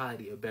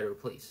society a better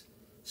place.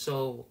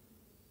 So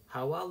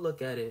How I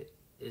look at it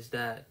is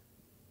that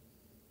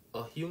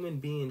a human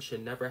being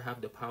should never have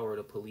the power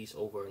to police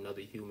over another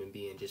human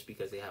being just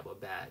because they have a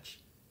badge.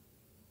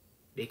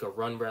 They could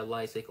run red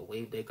lights, they could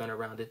wave their gun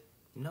around it.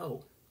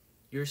 No,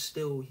 you're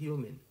still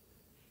human.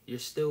 You're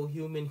still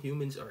human.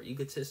 Humans are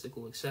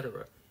egotistical,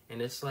 etc.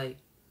 And it's like,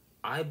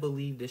 I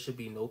believe there should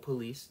be no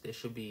police. There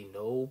should be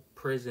no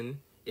prison.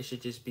 It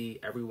should just be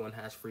everyone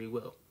has free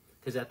will.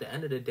 Because at the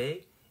end of the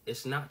day,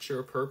 it's not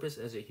your purpose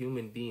as a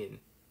human being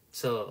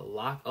to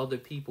lock other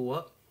people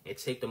up and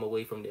take them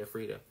away from their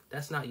freedom.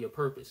 That's not your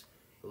purpose.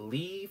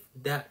 Leave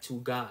that to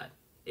God.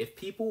 If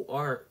people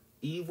are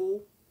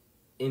evil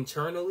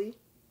internally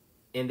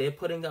and they're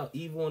putting out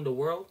evil in the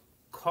world,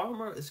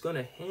 karma is going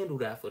to handle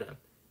that for them.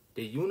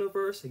 The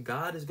universe,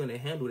 God is going to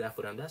handle that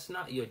for them. That's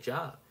not your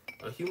job.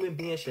 A human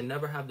being should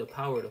never have the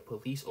power to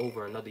police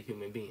over another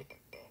human being.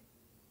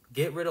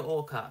 Get rid of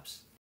all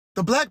cops.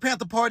 The Black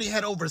Panther Party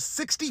had over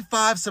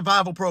 65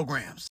 survival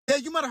programs. Yeah,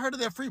 you might have heard of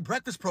their free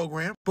breakfast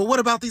program, but what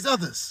about these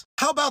others?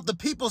 How about the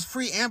People's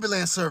Free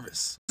Ambulance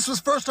Service? This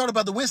was first started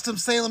by the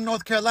Winston-Salem,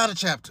 North Carolina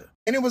chapter.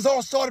 And it was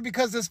all started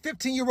because this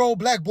 15-year-old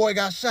black boy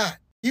got shot.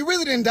 He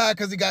really didn't die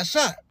because he got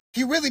shot.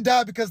 He really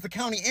died because the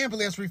county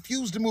ambulance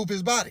refused to move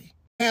his body.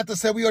 Panther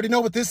said, we already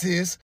know what this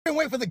is. They didn't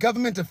wait for the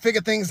government to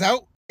figure things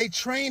out. They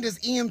trained as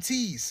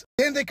EMTs.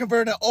 Then they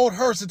converted an old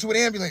hearse into an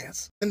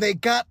ambulance. And they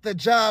got the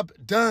job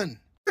done.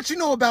 What you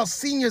know about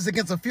seniors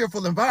against a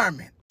fearful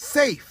environment?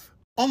 Safe.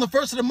 On the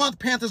first of the month,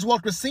 Panthers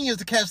walked with seniors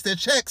to cash their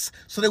checks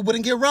so they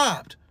wouldn't get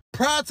robbed.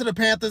 Prior to the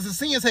Panthers, the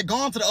seniors had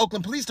gone to the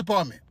Oakland Police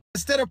Department.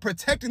 Instead of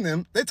protecting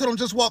them, they told them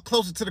just walk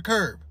closer to the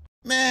curb.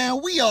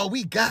 Man, we all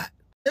we got.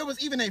 There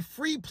was even a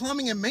free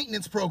plumbing and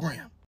maintenance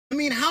program. I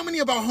mean, how many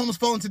of our homes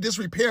fall into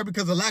disrepair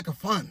because of lack of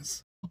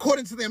funds?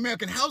 According to the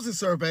American Housing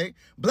Survey,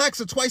 blacks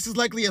are twice as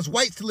likely as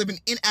whites to live in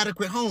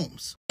inadequate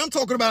homes. I'm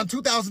talking about in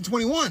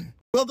 2021.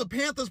 Well, the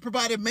Panthers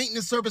provided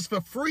maintenance service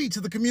for free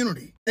to the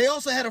community. They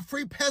also had a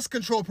free pest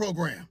control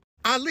program.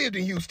 I lived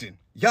in Houston.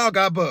 Y'all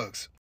got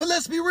bugs. But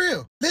let's be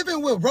real.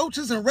 Living with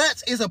roaches and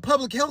rats is a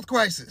public health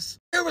crisis.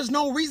 There is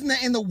no reason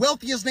that in the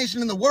wealthiest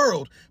nation in the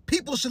world,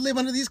 people should live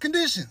under these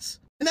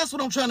conditions. And that's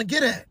what I'm trying to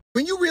get at.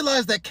 When you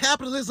realize that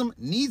capitalism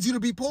needs you to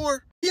be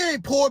poor, you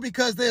ain't poor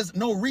because there's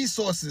no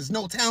resources,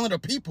 no talent or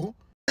people.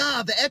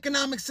 Nah, the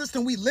economic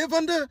system we live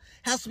under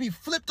has to be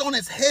flipped on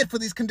its head for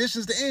these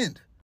conditions to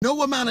end.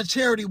 No amount of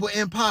charity will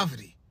end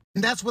poverty.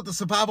 And that's what the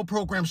survival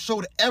program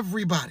showed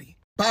everybody.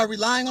 By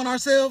relying on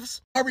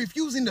ourselves, by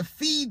refusing to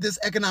feed this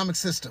economic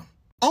system.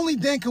 Only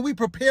then can we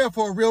prepare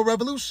for a real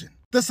revolution.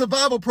 The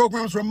survival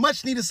programs were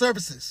much needed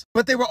services,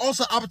 but they were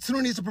also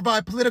opportunities to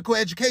provide political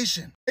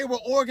education. They were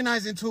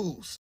organizing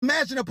tools.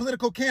 Imagine a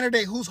political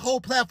candidate whose whole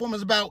platform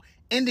is about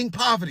ending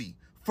poverty.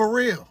 For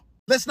real.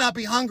 Let's not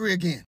be hungry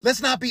again.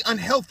 Let's not be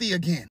unhealthy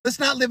again. Let's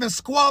not live in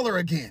squalor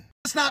again.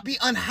 Let's not be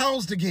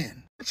unhoused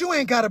again. But you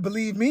ain't gotta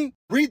believe me.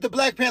 Read the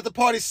Black Panther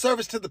Party's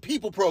Service to the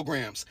People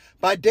programs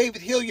by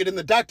David Hilliard and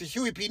the Dr.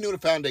 Huey P. Newton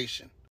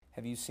Foundation.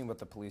 Have you seen what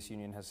the police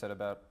union has said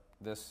about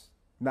this?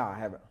 No, I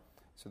haven't.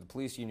 So the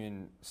police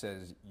union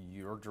says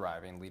you're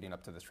driving leading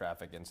up to this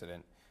traffic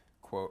incident,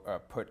 quote,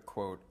 put,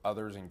 quote,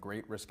 others in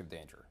great risk of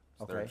danger.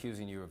 So they're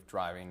accusing you of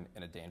driving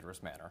in a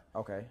dangerous manner.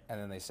 Okay. And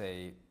then they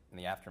say in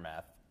the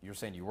aftermath, you're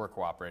saying you were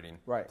cooperating.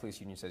 Right. The police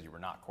union says you were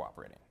not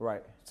cooperating. Right.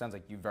 It sounds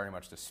like you very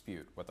much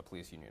dispute what the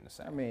police union is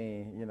saying. I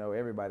mean, you know,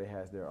 everybody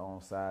has their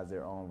own sides,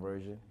 their own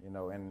version, you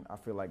know, and I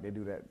feel like they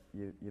do that,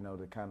 you know,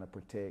 to kind of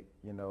protect,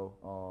 you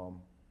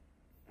know,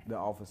 the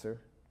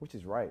officer, which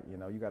is right. You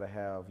know, you got to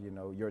have, you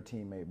know, your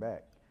teammate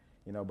back,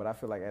 you know, but I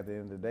feel like at the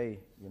end of the day,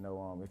 you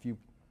know,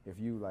 if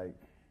you like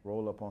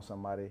roll up on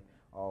somebody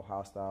all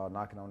hostile,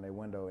 knocking on their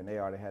window, and they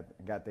already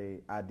got their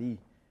ID,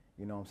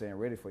 you know what I'm saying,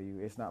 ready for you.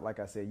 It's not like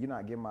I said, you're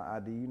not getting my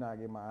ID, you're not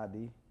getting my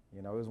ID.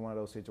 You know, it was one of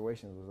those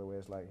situations where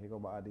it's like, here go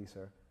my ID,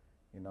 sir,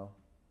 you know.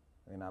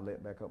 And I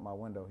let back up my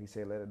window. He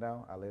said, let it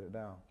down, I let it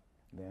down.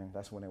 Then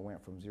that's when it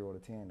went from 0 to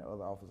 10. The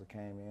other officer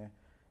came in,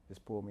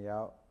 just pulled me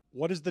out.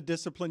 What is the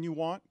discipline you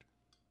want?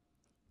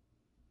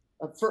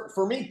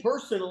 For me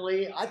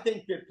personally, I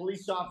think that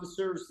police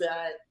officers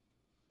that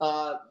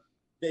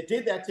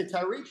did that to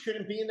Tyreek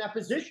shouldn't be in that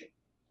position.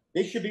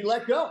 They should be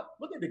let go.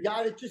 Look at the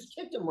guy that just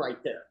kicked him right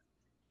there.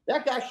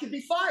 That guy should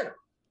be fired.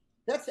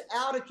 That's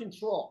out of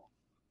control.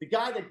 The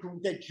guy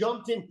that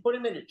jumped in, put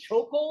him in a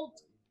chokehold.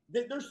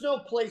 There's no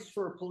place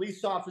for a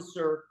police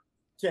officer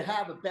to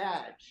have a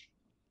badge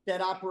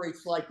that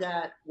operates like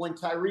that when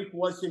Tyreek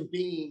wasn't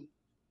being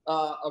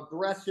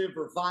aggressive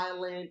or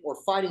violent or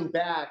fighting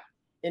back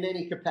in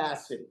any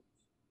capacity.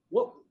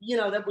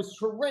 That was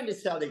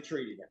horrendous how they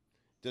treated him.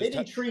 They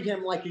didn't treat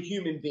him like a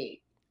human being.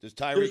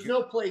 There's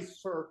no place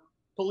for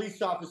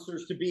police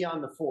officers to be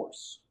on the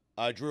force.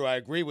 Drew, I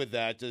agree with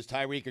that. Does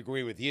Tyreek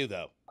agree with you,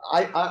 though?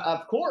 I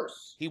of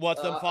course. He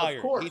wants them fired.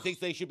 Of course. He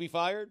thinks they should be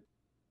fired?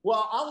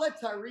 Well, I'll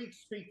let Tyreek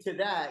speak to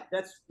that.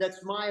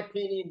 That's my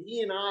opinion. He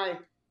and I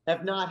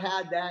have not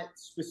had that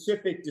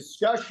specific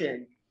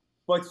discussion,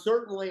 but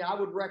certainly I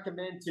would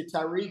recommend to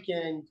Tyreek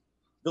and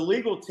the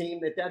legal team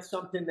that that's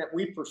something that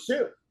we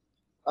pursue.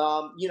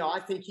 I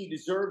think he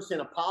deserves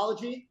an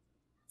apology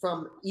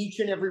from each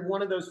and every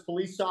one of those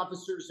police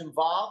officers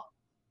involved,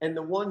 and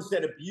the ones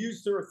that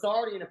abuse their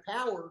authority and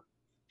power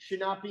should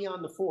not be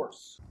on the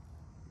force.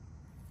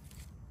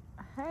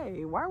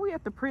 Hey, why are we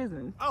at the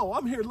prison? Oh,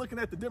 I'm here looking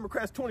at the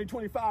Democrats'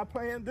 2025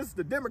 plan. This is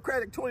the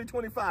Democratic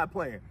 2025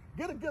 plan.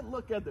 Get a good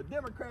look at the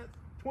Democrats'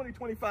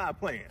 2025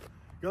 plan.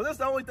 Because that's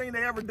the only thing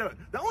they ever done.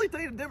 The only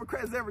thing the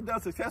Democrats ever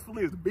done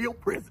successfully is build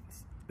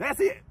prisons. That's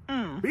it.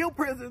 Build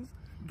prisons,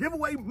 give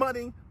away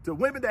money to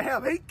women that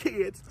have 8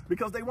 kids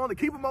because they want to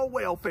keep them on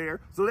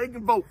welfare so they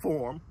can vote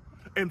for them,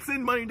 and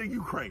send money to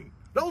Ukraine.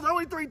 Those are the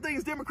only 3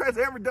 things Democrats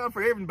have ever done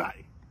for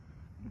everybody.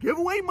 Give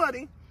away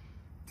money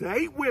to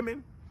 8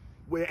 women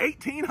with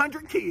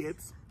 1,800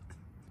 kids,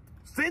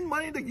 send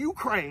money to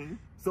Ukraine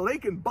so they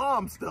can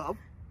bomb stuff,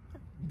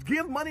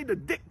 give money to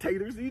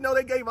dictators. You know,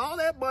 they gave all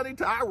that money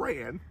to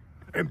Iran,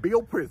 and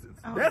build prisons.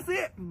 Oh, that's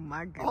it.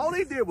 My goodness. All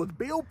they did was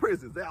build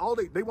prisons. They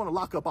want to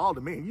lock up all the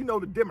men. You know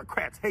the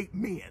Democrats hate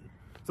men.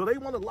 So they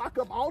want to lock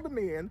up all the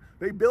men.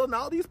 They building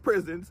all these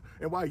prisons,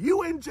 and while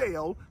you in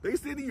jail, they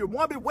sending you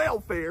woman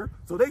welfare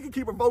so they can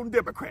keep her voting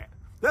Democrat.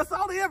 That's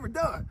all they ever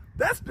done.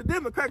 That's the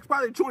Democrats'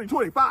 probably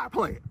 2025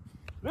 plan.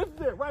 This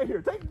is it right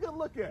here. Take a good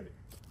look at it.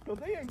 Because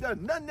they ain't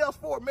done nothing else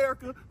for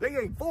America. They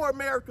ain't for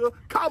America.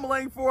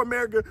 Kamala ain't for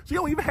America. She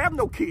don't even have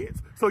no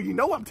kids. So you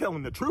know I'm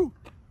telling the truth.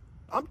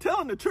 I'm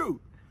telling the truth.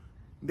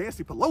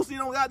 Nancy Pelosi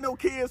don't got no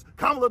kids.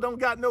 Kamala don't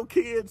got no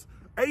kids.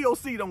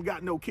 AOC don't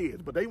got no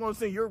kids. But they want to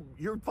send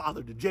your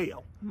father to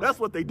jail. That's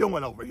what they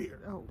doing over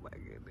here. Oh, my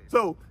goodness.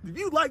 So if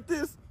you like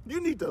this,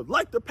 you need to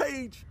like the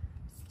page,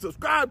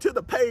 subscribe to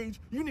the page.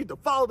 You need to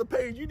follow the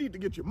page. You need to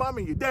get your mom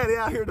and your daddy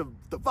out here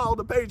to follow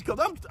the page, because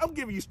I'm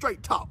giving you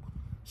straight talk,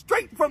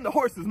 straight from the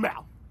horse's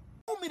mouth.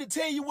 You want me to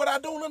tell you what I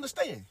don't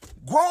understand?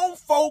 Grown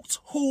folks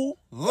who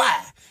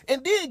lie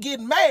and then get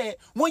mad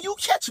when you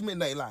catch them in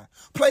they lie.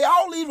 Play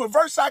all these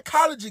reverse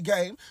psychology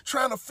games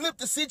trying to flip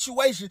the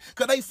situation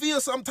because they feel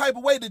some type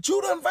of way that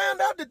you done found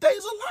out that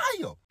they's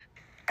a liar.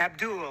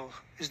 Abdul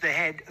is the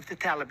head of the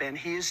Taliban.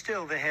 He is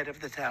still the head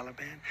of the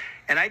Taliban.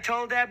 And I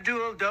told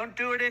Abdul, don't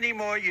do it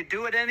anymore. You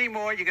do it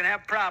anymore, you're going to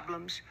have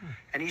problems.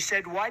 And he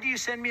said, why do you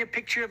send me a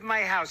picture of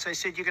my house? I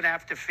said, you're going to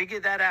have to figure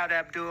that out,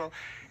 Abdul.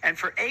 And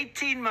for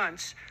 18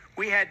 months,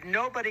 we had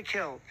nobody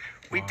killed.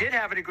 We did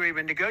have an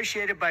agreement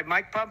negotiated by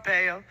Mike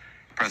Pompeo.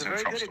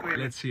 President Trump's story.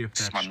 Let's see if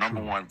that's true. This is my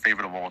number one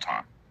favorite of all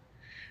time.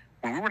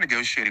 When we were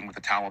negotiating with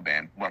the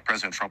Taliban, while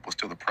President Trump was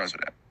still the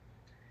president,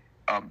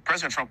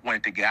 President Trump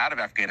wanted to get out of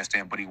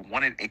Afghanistan, but he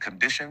wanted a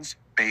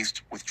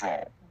conditions-based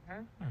withdrawal,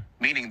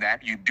 meaning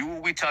that you do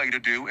what we tell you to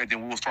do, and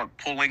then we will start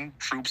pulling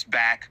troops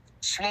back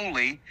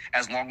slowly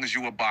as long as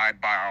you abide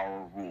by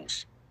our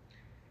rules.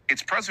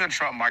 It's President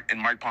Trump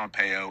and Mike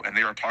Pompeo, and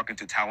they are talking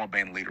to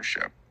Taliban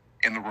leadership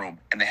in the room,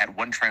 and they had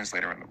one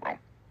translator in the room.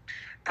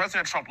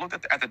 President Trump looked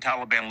at the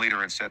Taliban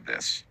leader and said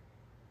this: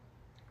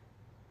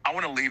 I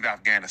want to leave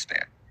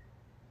Afghanistan,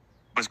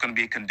 but it's going to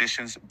be a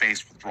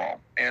conditions-based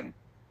withdrawal. And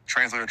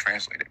translator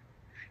translated.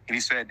 And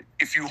he said,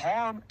 if you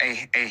harm a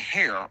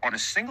hair on a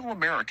single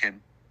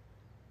American,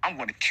 I'm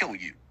going to kill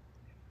you.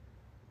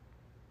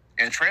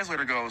 And the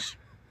translator goes,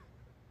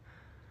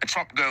 and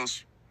Trump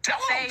goes, tell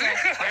him.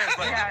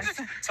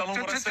 Tell him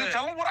what I said.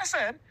 Tell him what I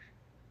said.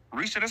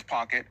 Reached in his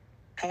pocket,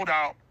 pulled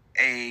out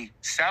a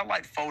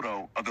satellite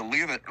photo of the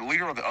leader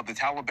of the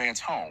Taliban's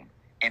home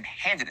and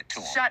handed it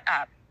to him. Shut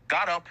up.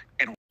 Got up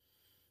and...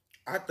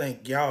 I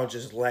think y'all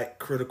just lack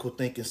critical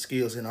thinking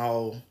skills, in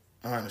all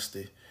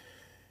honesty.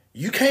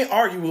 You can't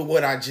argue with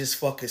what I just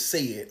fucking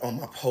said on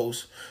my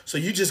post. So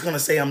you just gonna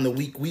say I'm the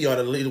weak, we are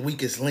the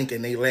weakest link,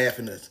 and they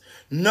laughing at us.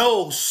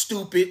 No,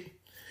 stupid.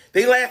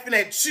 They laughing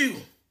at you.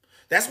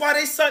 That's why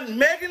they sent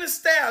Megan Thee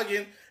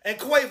Stallion and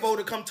Quavo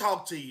to come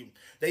talk to you.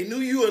 They knew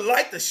you would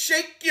like to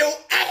shake your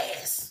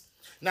ass.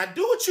 Now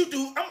do what you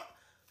do.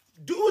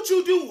 Do what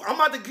you do. I'm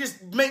about to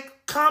just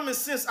make common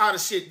sense out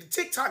of shit. The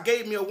TikTok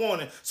gave me a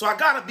warning, so I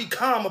gotta be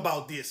calm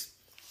about this.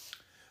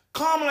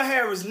 Kamala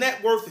Harris'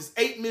 net worth is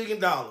 $8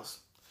 million.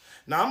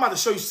 Now, I'm about to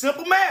show you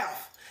simple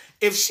math.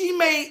 If she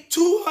made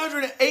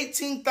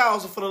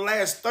 $218,000 for the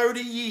last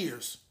 30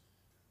 years,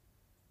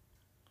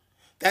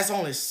 that's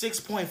only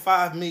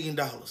 $6.5 million.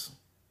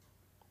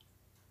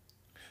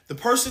 The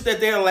person that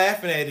they're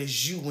laughing at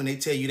is you when they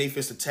tell you they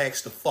fist to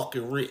tax the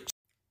fucking rich.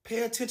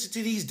 Pay attention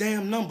to these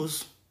damn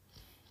numbers.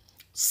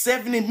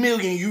 70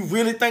 million, you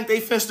really think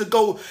they fist to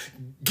go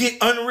get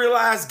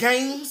unrealized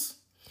gains?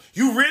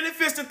 You really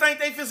fist to think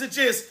they fist to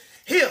just,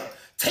 here,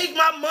 take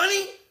my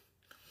money?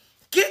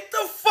 Get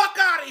the fuck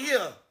out of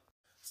here.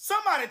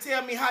 Somebody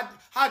tell me how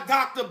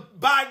Dr.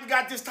 Biden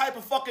got this type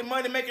of fucking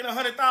money making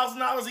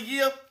 $100,000 a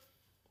year.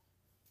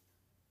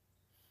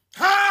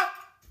 Huh?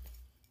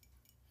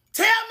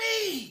 Tell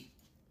me.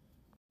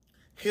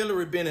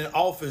 Hillary been in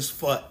office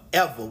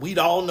forever. We'd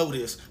all know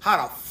this.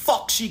 How the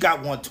fuck she got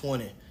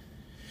 120?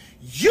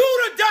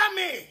 You the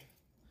dummy.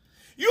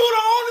 You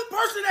the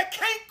only person that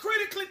can't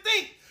critically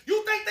think.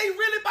 You think they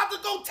really about to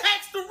go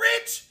tax the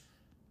rich?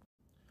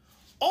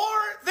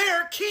 Or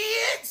their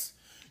kids?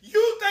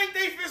 You think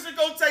they finna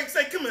go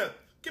say, come here,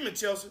 Give me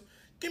Chelsea.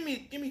 Give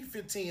me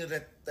 15 of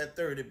that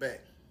 30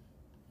 back.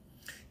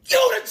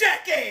 You the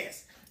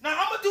jackass! Now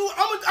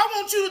I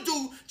want you to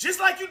do just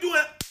like you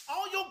doing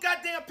all your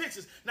goddamn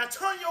pictures. Now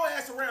turn your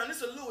ass around. This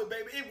is a Louis,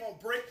 baby. It won't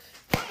break.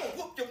 I'm gonna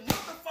whoop your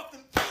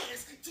motherfucking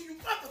ass till you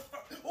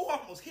motherfucker. Oh, I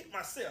almost hit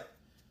myself.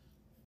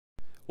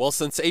 Well,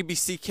 since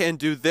ABC can't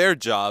do their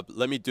job,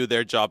 let me do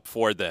their job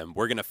for them.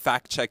 We're going to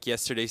fact-check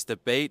yesterday's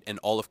debate and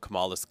all of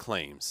Kamala's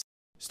claims.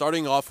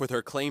 Starting off with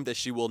her claim that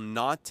she will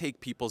not take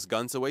people's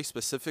guns away,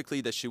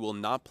 specifically that she will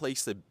not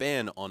place a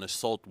ban on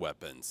assault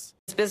weapons.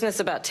 This business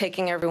about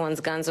taking everyone's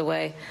guns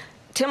away.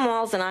 Tim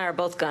Walz and I are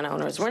both gun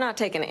owners. We're not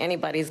taking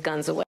anybody's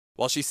guns away.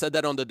 While she said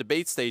that on the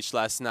debate stage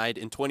last night,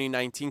 in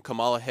 2019,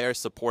 Kamala Harris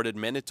supported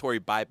mandatory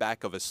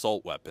buyback of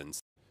assault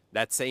weapons.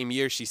 That same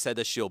year, she said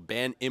that she'll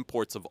ban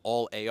imports of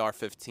all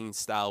AR-15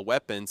 style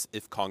weapons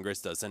if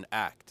Congress doesn't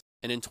act.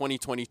 And in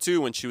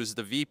 2022, when she was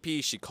the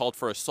VP, she called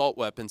for assault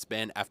weapons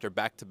ban after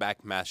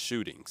back-to-back mass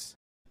shootings.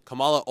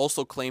 Kamala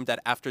also claimed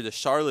that after the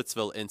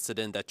Charlottesville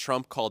incident that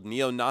Trump called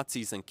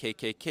neo-Nazis and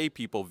KKK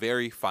people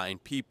very fine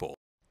people.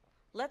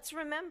 Let's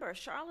remember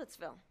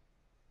Charlottesville,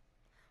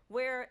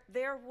 where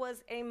there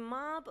was a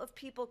mob of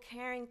people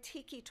carrying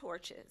tiki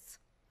torches,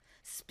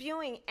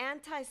 spewing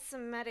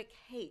anti-Semitic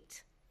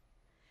hate.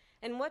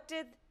 And what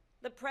did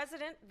the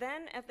president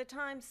then at the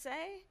time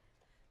say?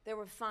 There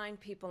were fine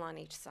people on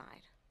each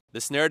side.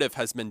 This narrative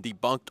has been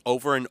debunked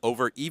over and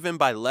over, even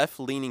by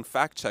left-leaning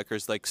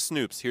fact-checkers like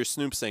Snoops. Here's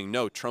Snoops saying,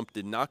 no, Trump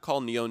did not call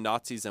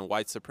neo-Nazis and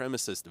white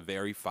supremacists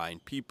very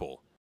fine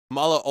people.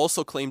 Kamala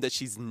also claimed that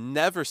she's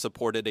never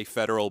supported a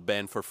federal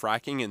ban for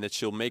fracking and that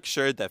she'll make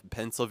sure that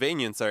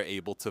Pennsylvanians are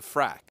able to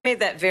frack. I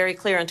made that very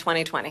clear in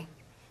 2020.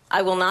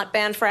 I will not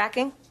ban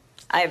fracking.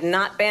 I have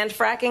not banned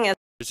fracking.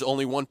 There's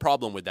only one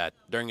problem with that.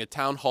 During a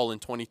town hall in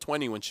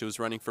 2020 when she was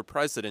running for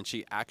president,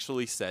 she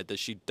actually said that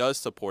she does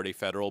support a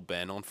federal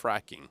ban on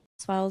fracking.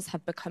 Wells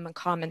have become a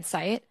common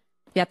sight,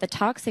 yet the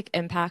toxic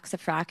impacts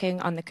of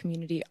fracking on the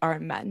community are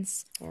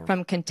immense,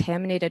 from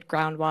contaminated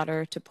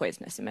groundwater to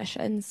poisonous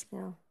emissions.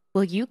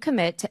 Will you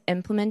commit to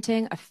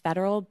implementing a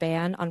federal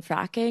ban on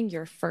fracking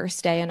your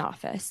first day in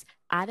office,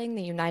 adding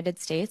the United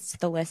States to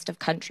the list of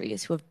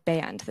countries who have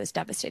banned this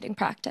devastating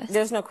practice?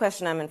 There's no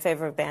question I'm in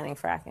favor of banning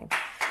fracking.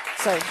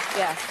 So,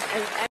 yeah.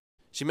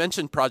 She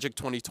mentioned Project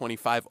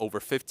 2025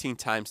 over 15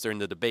 times during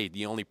the debate.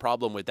 The only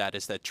problem with that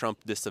is that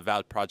Trump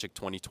disavowed Project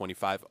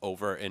 2025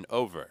 over and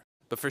over.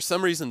 But for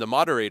some reason, the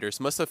moderators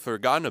must have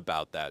forgotten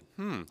about that.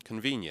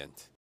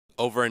 Convenient.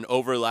 Over and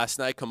over last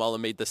night, Kamala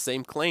made the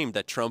same claim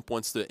that Trump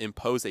wants to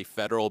impose a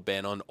federal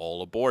ban on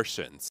all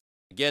abortions.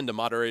 Again, the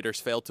moderators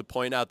failed to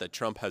point out that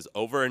Trump has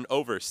over and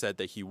over said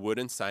that he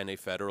wouldn't sign a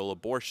federal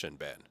abortion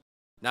ban.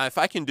 Now, if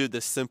I can do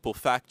this simple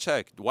fact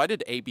check, why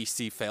did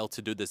ABC fail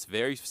to do this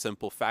very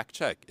simple fact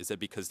check? Is it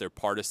because they're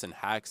partisan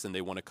hacks and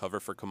they want to cover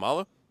for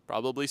Kamala?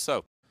 Probably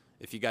so.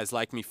 If you guys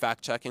like me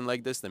fact checking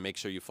like this, then make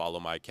sure you follow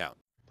my account.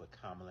 Put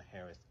Kamala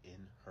Harris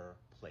in her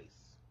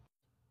place,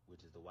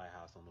 which is the White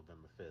House on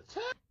November 5th.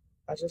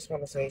 I just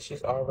want to say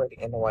she's already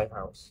in the White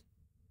House.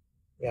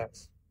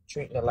 Yes.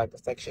 Treating it like a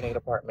Section 8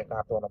 apartment,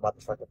 not doing a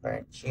motherfucking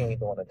thing. She ain't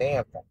doing a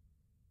damn thing.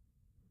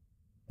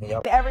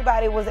 Yep.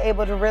 Everybody was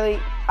able to really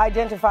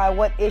identify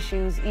what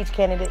issues each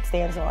candidate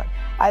stands on.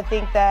 I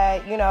think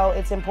that,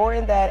 it's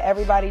important that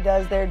everybody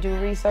does their due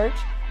research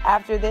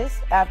after this,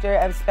 after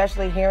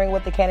especially hearing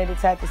what the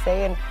candidates had to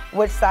say and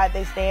which side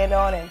they stand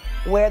on and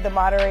where the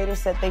moderators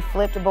said they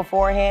flipped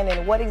beforehand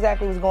and what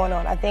exactly was going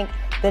on. I think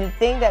the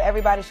thing that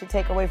everybody should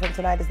take away from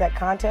tonight is that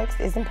context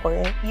is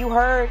important. You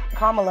heard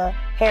Kamala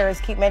Harris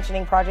keep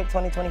mentioning Project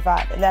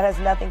 2025, and that has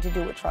nothing to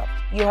do with Trump.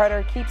 You heard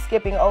her keep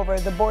skipping over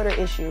the border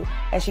issue,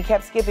 and she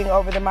kept skipping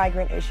over the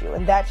migrant issue,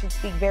 and that should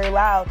speak very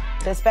loud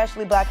to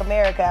especially Black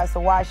America as to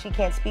why she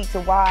can't speak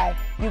to why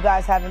you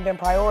guys haven't been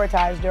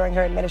prioritized during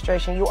her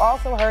administration. You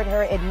also heard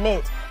her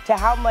admit to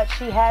how much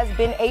she has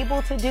been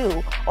able to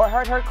do, or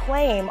heard her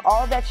claim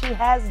all that she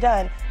has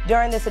done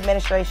during this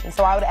administration.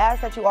 So I would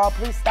ask that you all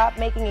please stop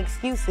making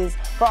excuses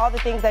for all the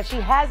things that she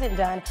hasn't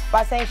done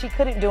by saying she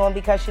couldn't do them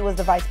because she was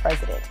the vice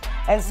president.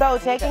 And so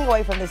taking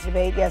away from this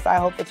debate, yes, I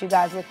hope that you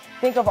guys would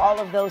think of all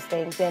of those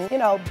things and,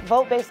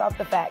 vote based off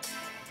the facts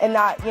and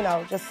not,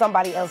 just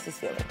somebody else's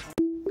feelings.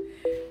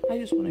 I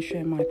just want to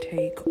share my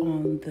take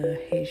on the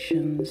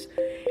Haitians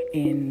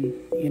in,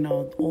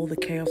 all the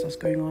chaos that's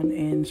going on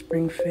in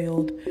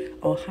Springfield,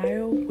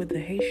 Ohio with the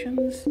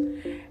Haitians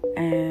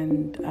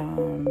and,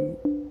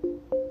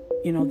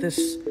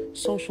 this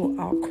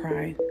social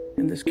outcry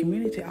and this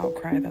community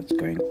outcry that's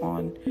going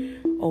on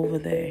over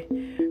there.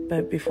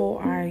 But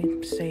before I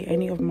say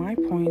any of my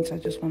points, I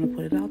just want to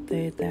put it out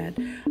there that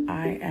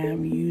I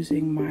am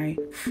using my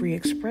free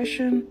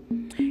expression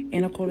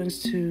in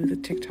accordance to the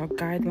TikTok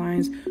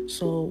guidelines.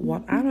 So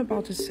what I'm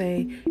about to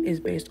say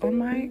is based on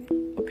my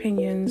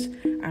opinions.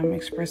 I'm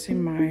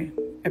expressing my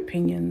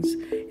opinions.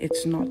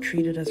 It's not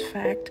treated as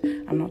fact.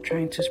 I'm not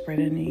trying to spread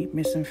any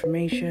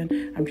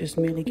misinformation. I'm just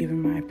merely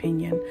giving my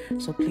opinion.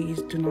 So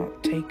please do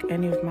not take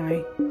any of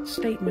my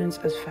statements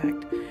as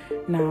fact.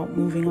 Now,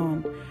 moving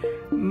on.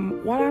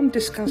 What I'm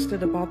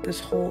disgusted about this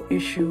whole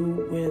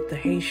issue with the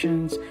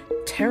Haitians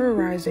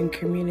terrorizing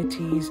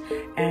communities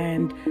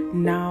and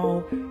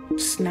now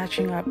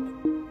snatching up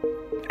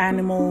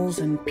animals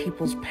and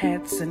people's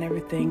pets and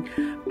everything.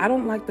 I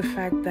don't like the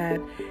fact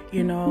that,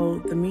 you know,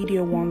 the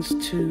media wants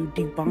to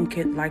debunk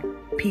it, like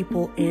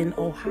people in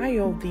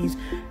Ohio, these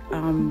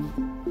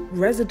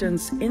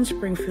residents in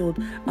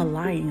Springfield are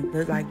lying.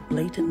 They're like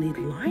blatantly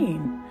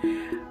lying.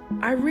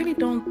 I really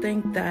don't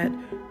think that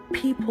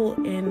people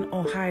in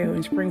Ohio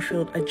and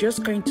Springfield are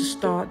just going to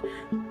start,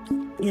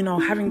 you know,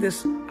 having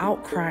this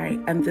outcry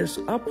and this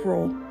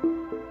uproar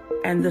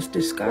and this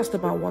disgust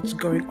about what's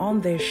going on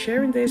there,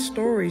 sharing their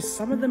stories,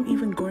 some of them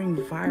even going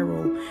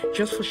viral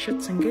just for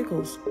shits and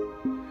giggles.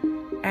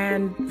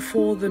 And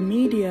for the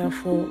media,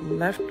 for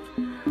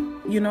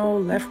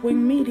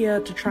left-wing media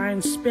to try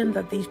and spin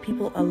that these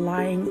people are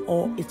lying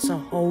or it's a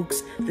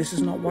hoax, this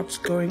is not what's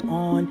going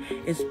on,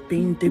 it's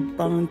being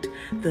debunked.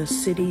 The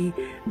city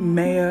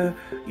mayor,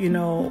 you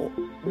know,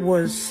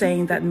 was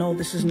saying that, no,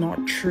 this is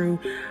not true.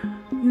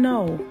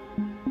 No,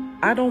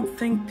 I don't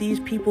think these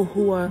people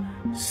who are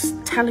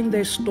telling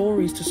their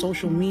stories to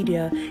social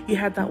media, you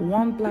had that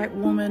one black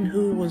woman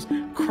who was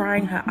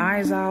crying her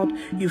eyes out.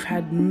 You've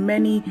had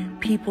many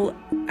people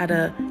at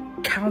a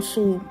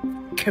council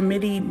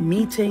committee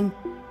meeting,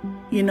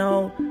 you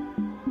know,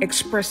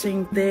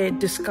 expressing their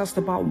disgust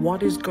about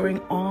what is going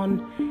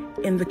on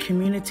in the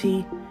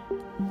community.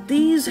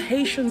 These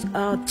Haitians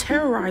are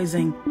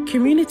terrorizing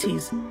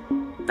communities.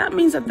 That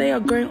means that they are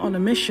going on a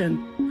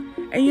mission.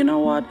 And you know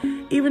what?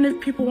 Even if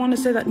people want to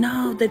say that,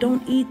 no, they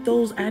don't eat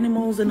those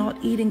animals, they're not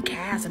eating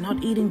cats, they're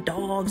not eating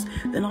dogs,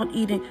 they're not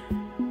eating...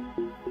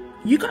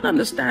 You gotta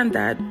understand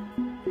that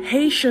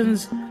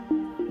Haitians,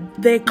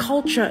 their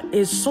culture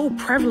is so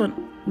prevalent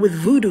with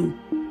voodoo.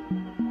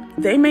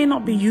 They may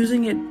not be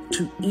using it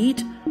to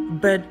eat,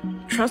 but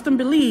trust and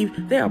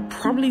believe, they are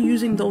probably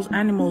using those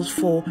animals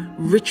for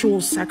ritual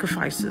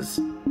sacrifices.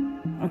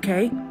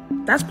 Okay?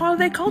 That's part of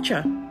their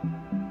culture.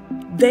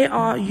 They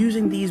are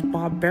using these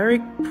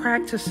barbaric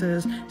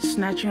practices,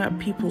 snatching up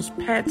people's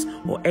pets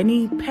or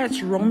any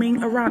pets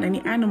roaming around,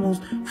 any animals,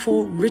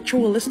 for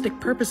ritualistic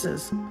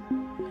purposes.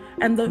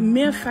 And the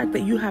mere fact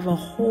that you have a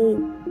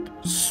whole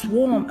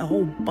swarm, a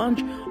whole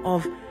bunch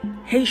of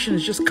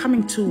Haitians just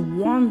coming to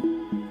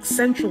one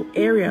central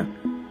area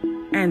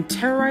and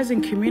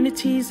terrorizing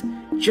communities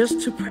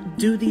just to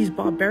do these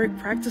barbaric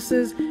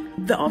practices,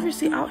 they're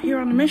obviously out here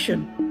on a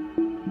mission.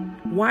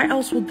 Why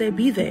else would they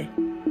be there?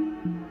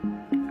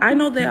 I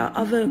know there are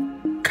other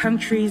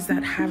countries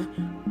that have,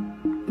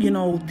 you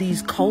know,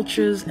 these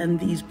cultures and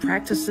these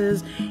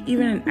practices.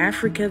 Even in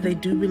Africa, they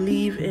do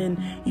believe in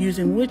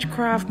using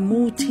witchcraft,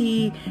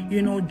 muti,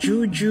 you know,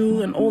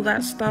 juju and all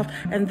that stuff.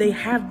 And they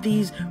have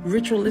these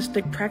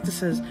ritualistic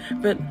practices.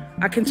 But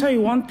I can tell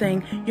you one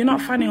thing, you're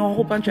not finding a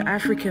whole bunch of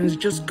Africans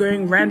just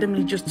going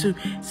randomly just to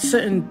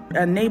certain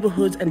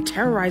neighborhoods and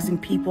terrorizing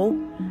people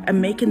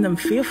and making them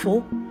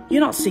fearful.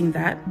 You're not seeing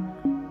that.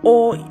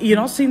 Or you're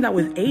not seeing that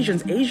with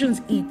Asians.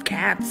 Asians eat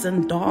cats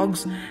and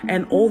dogs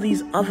and all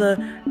these other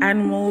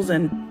animals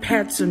and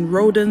pets and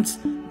rodents.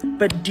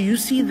 But do you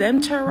see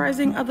them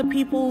terrorizing other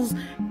people's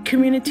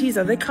communities?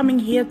 Are they coming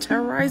here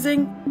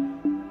terrorizing?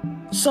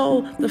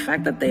 So the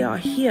fact that they are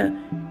here,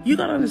 you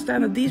gotta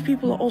understand that these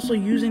people are also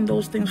using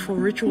those things for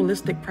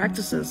ritualistic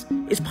practices.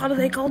 It's part of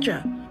their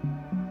culture.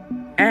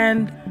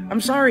 And I'm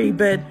sorry,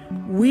 but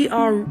we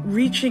are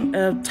reaching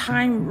a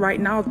time right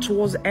now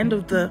towards the end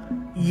of the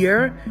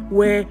year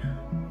where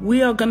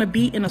we are going to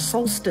be in a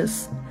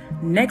solstice.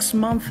 Next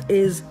month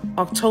is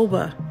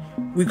October.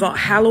 We got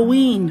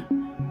Halloween.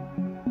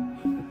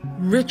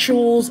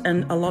 Rituals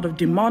and a lot of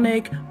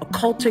demonic,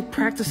 occultic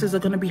practices are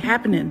going to be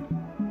happening.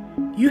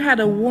 You had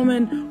a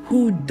woman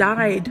who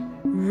died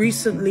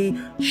recently.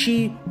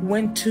 She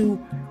went to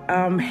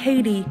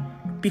Haiti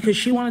because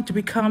she wanted to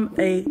become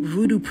a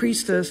voodoo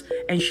priestess,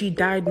 and she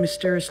died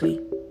mysteriously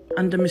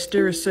under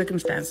mysterious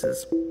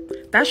circumstances.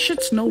 That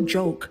shit's no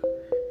joke.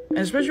 And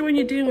especially when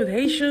you're dealing with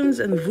Haitians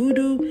and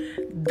voodoo,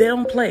 they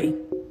don't play.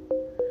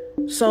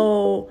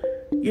 So,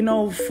 you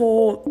know,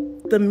 for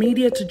the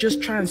media to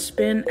just try and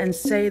spin and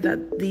say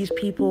that these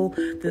people,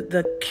 that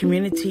the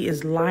community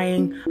is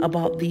lying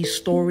about these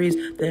stories,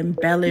 they're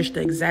embellished,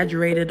 they're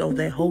exaggerated, or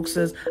they're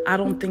hoaxes, I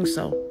don't think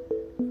so.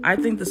 I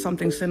think there's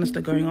something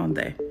sinister going on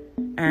there.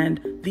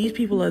 And these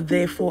people are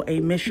there for a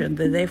mission.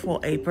 They're there for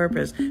a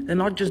purpose. They're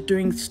not just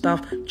doing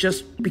stuff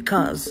just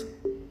because.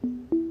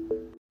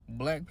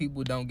 Black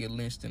people don't get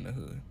lynched in the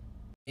hood.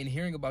 And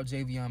hearing about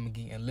Javion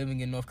McGee and living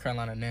in North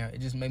Carolina now, it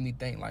just made me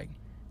think, like,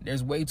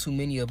 there's way too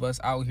many of us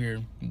out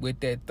here with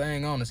that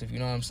thing on us, if you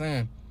know what I'm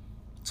saying,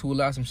 to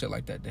allow some shit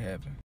like that to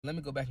happen. Let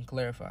me go back and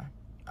clarify.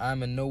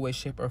 I'm in no way,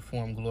 shape, or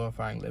form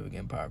glorifying living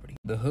in poverty.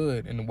 The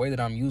hood, and the way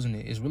that I'm using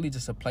it, is really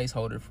just a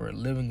placeholder for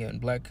living in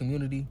black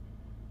community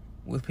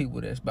with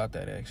people that's about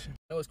that action.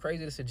 You know, it's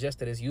crazy to suggest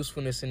that there's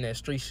usefulness in that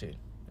street shit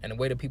and the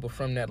way that people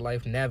from that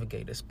life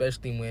navigate,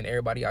 especially when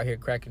everybody out here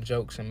cracking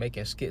jokes and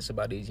making skits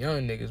about these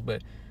young niggas.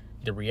 But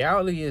the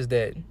reality is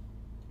that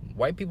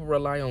white people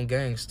rely on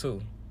gangs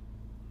too.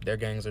 Their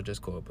gangs are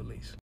just called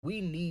police. We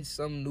need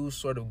some new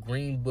sort of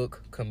green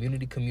book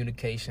community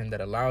communication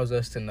that allows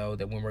us to know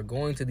that when we're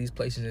going to these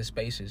places and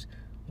spaces,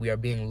 we are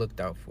being looked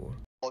out for.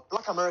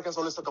 Black Americans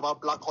always talk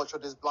about black culture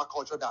this, black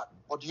culture that.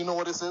 But do you know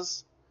what this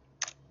is?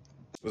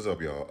 What's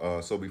up,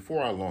 y'all? So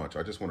before I launch,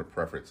 I just want to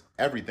preface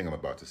everything I'm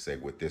about to say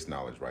with this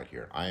knowledge right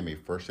here. I am a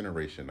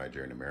first-generation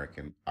Nigerian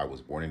American. I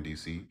was born in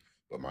D.C.,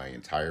 but my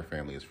entire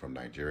family is from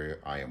Nigeria.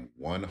 I am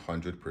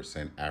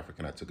 100%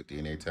 African. I took a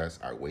DNA test.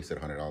 I wasted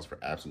 $100 for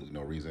absolutely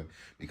no reason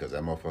because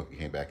that motherfucker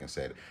came back and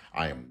said,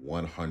 I am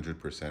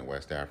 100%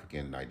 West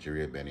African,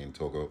 Nigeria, Benin,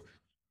 Togo.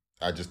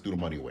 I just threw the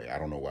money away. I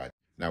don't know why.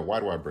 Now, why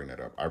do I bring that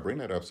up? I bring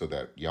that up so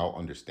that y'all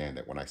understand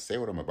that when I say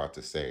what I'm about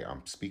to say,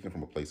 I'm speaking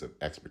from a place of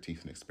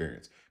expertise and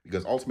experience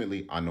because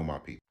ultimately I know my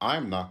people.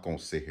 I'm not going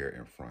to sit here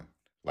in front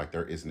like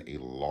there isn't a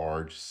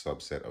large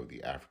subset of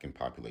the African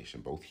population,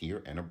 both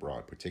here and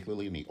abroad,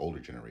 particularly in the older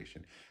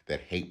generation,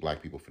 that hate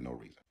black people for no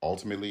reason.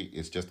 Ultimately,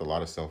 it's just a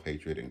lot of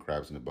self-hatred and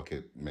crabs in the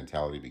bucket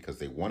mentality because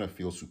they want to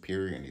feel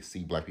superior and they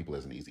see black people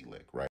as an easy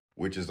lick, right?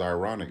 Which is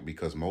ironic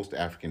because most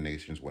African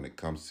nations, when it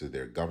comes to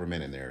their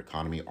government and their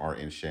economy, are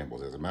in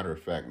shambles. As a matter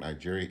of fact,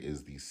 Nigeria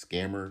is the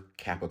scammer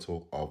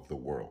capital of the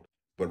world.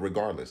 But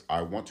regardless,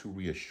 I want to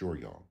reassure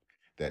y'all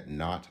that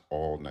not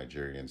all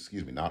Nigerians,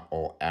 not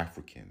all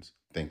Africans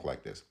think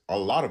like this. A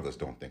lot of us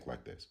don't think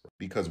like this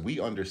because we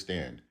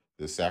understand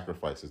the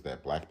sacrifices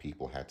that black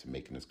people had to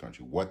make in this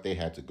country, what they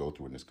had to go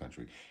through in this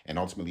country, and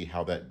ultimately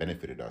how that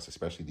benefited us,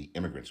 especially the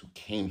immigrants who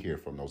came here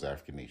from those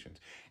African nations.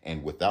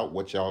 And without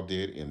what y'all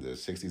did in the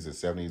 60s and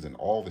 70s and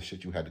all the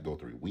shit you had to go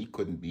through, we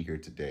couldn't be here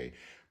today,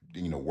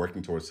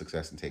 working towards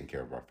success and taking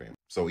care of our family.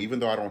 So even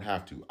though I don't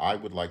have to, I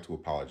would like to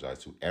apologize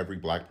to every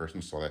black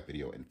person who saw that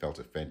video and felt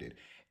offended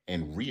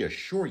and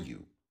reassure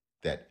you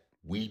that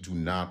we do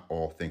not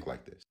all think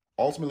like this.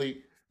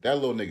 Ultimately, that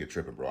little nigga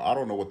tripping, bro. I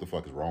don't know what the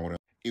fuck is wrong with him.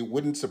 It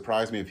wouldn't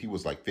surprise me if he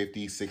was like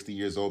 50, 60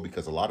 years old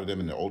because a lot of them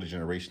in the older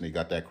generation, they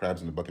got that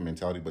crabs in the bucket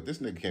mentality, but this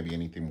nigga can't be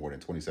anything more than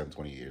 27,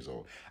 28 years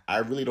old. I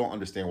really don't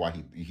understand why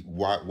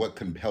what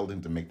compelled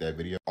him to make that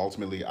video.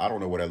 Ultimately, I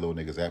don't know where that little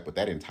nigga's at, but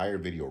that entire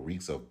video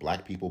reeks of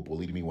black people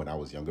bullied me when I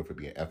was younger for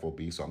being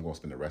FOB, so I'm going to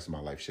spend the rest of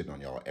my life shitting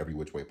on y'all every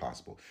which way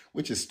possible,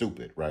 which is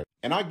stupid, right?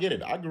 And I get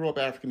it. I grew up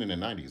African in the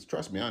 90s.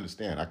 Trust me, I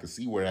understand. I can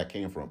see where that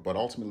came from. But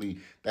ultimately,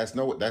 that's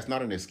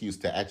not an excuse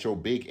to, at your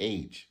big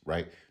age,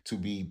 right, to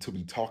be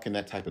talking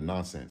that type of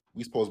nonsense.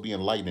 We supposed to be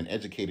enlightened and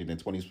educated in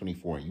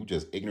 2024, and you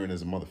just ignorant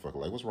as a motherfucker.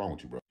 Like, what's wrong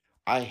with you, bro?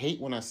 I hate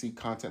when I see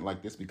content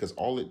like this because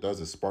all it does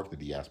is spark the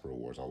diaspora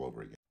wars all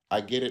over again.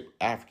 I get it.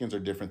 Africans are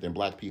different than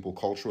black people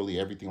culturally,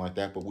 everything like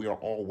that, but we are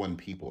all one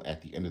people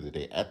at the end of the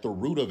day. At the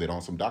root of it,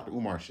 on some Dr.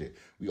 Umar shit,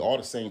 we all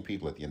the same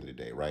people at the end of the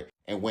day, right?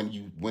 And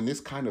when this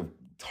kind of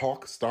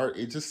talk start,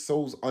 it just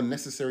sows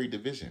unnecessary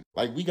division.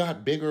 Like, we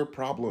got bigger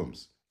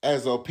problems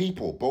as a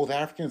people, both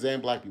Africans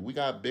and black people. We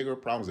got bigger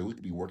problems that we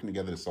could be working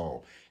together to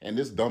solve. And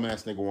this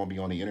dumbass nigga won't be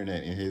on the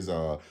internet in his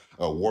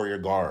warrior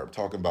garb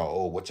talking about,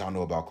 oh, what y'all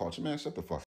know about culture. Man, shut the fuck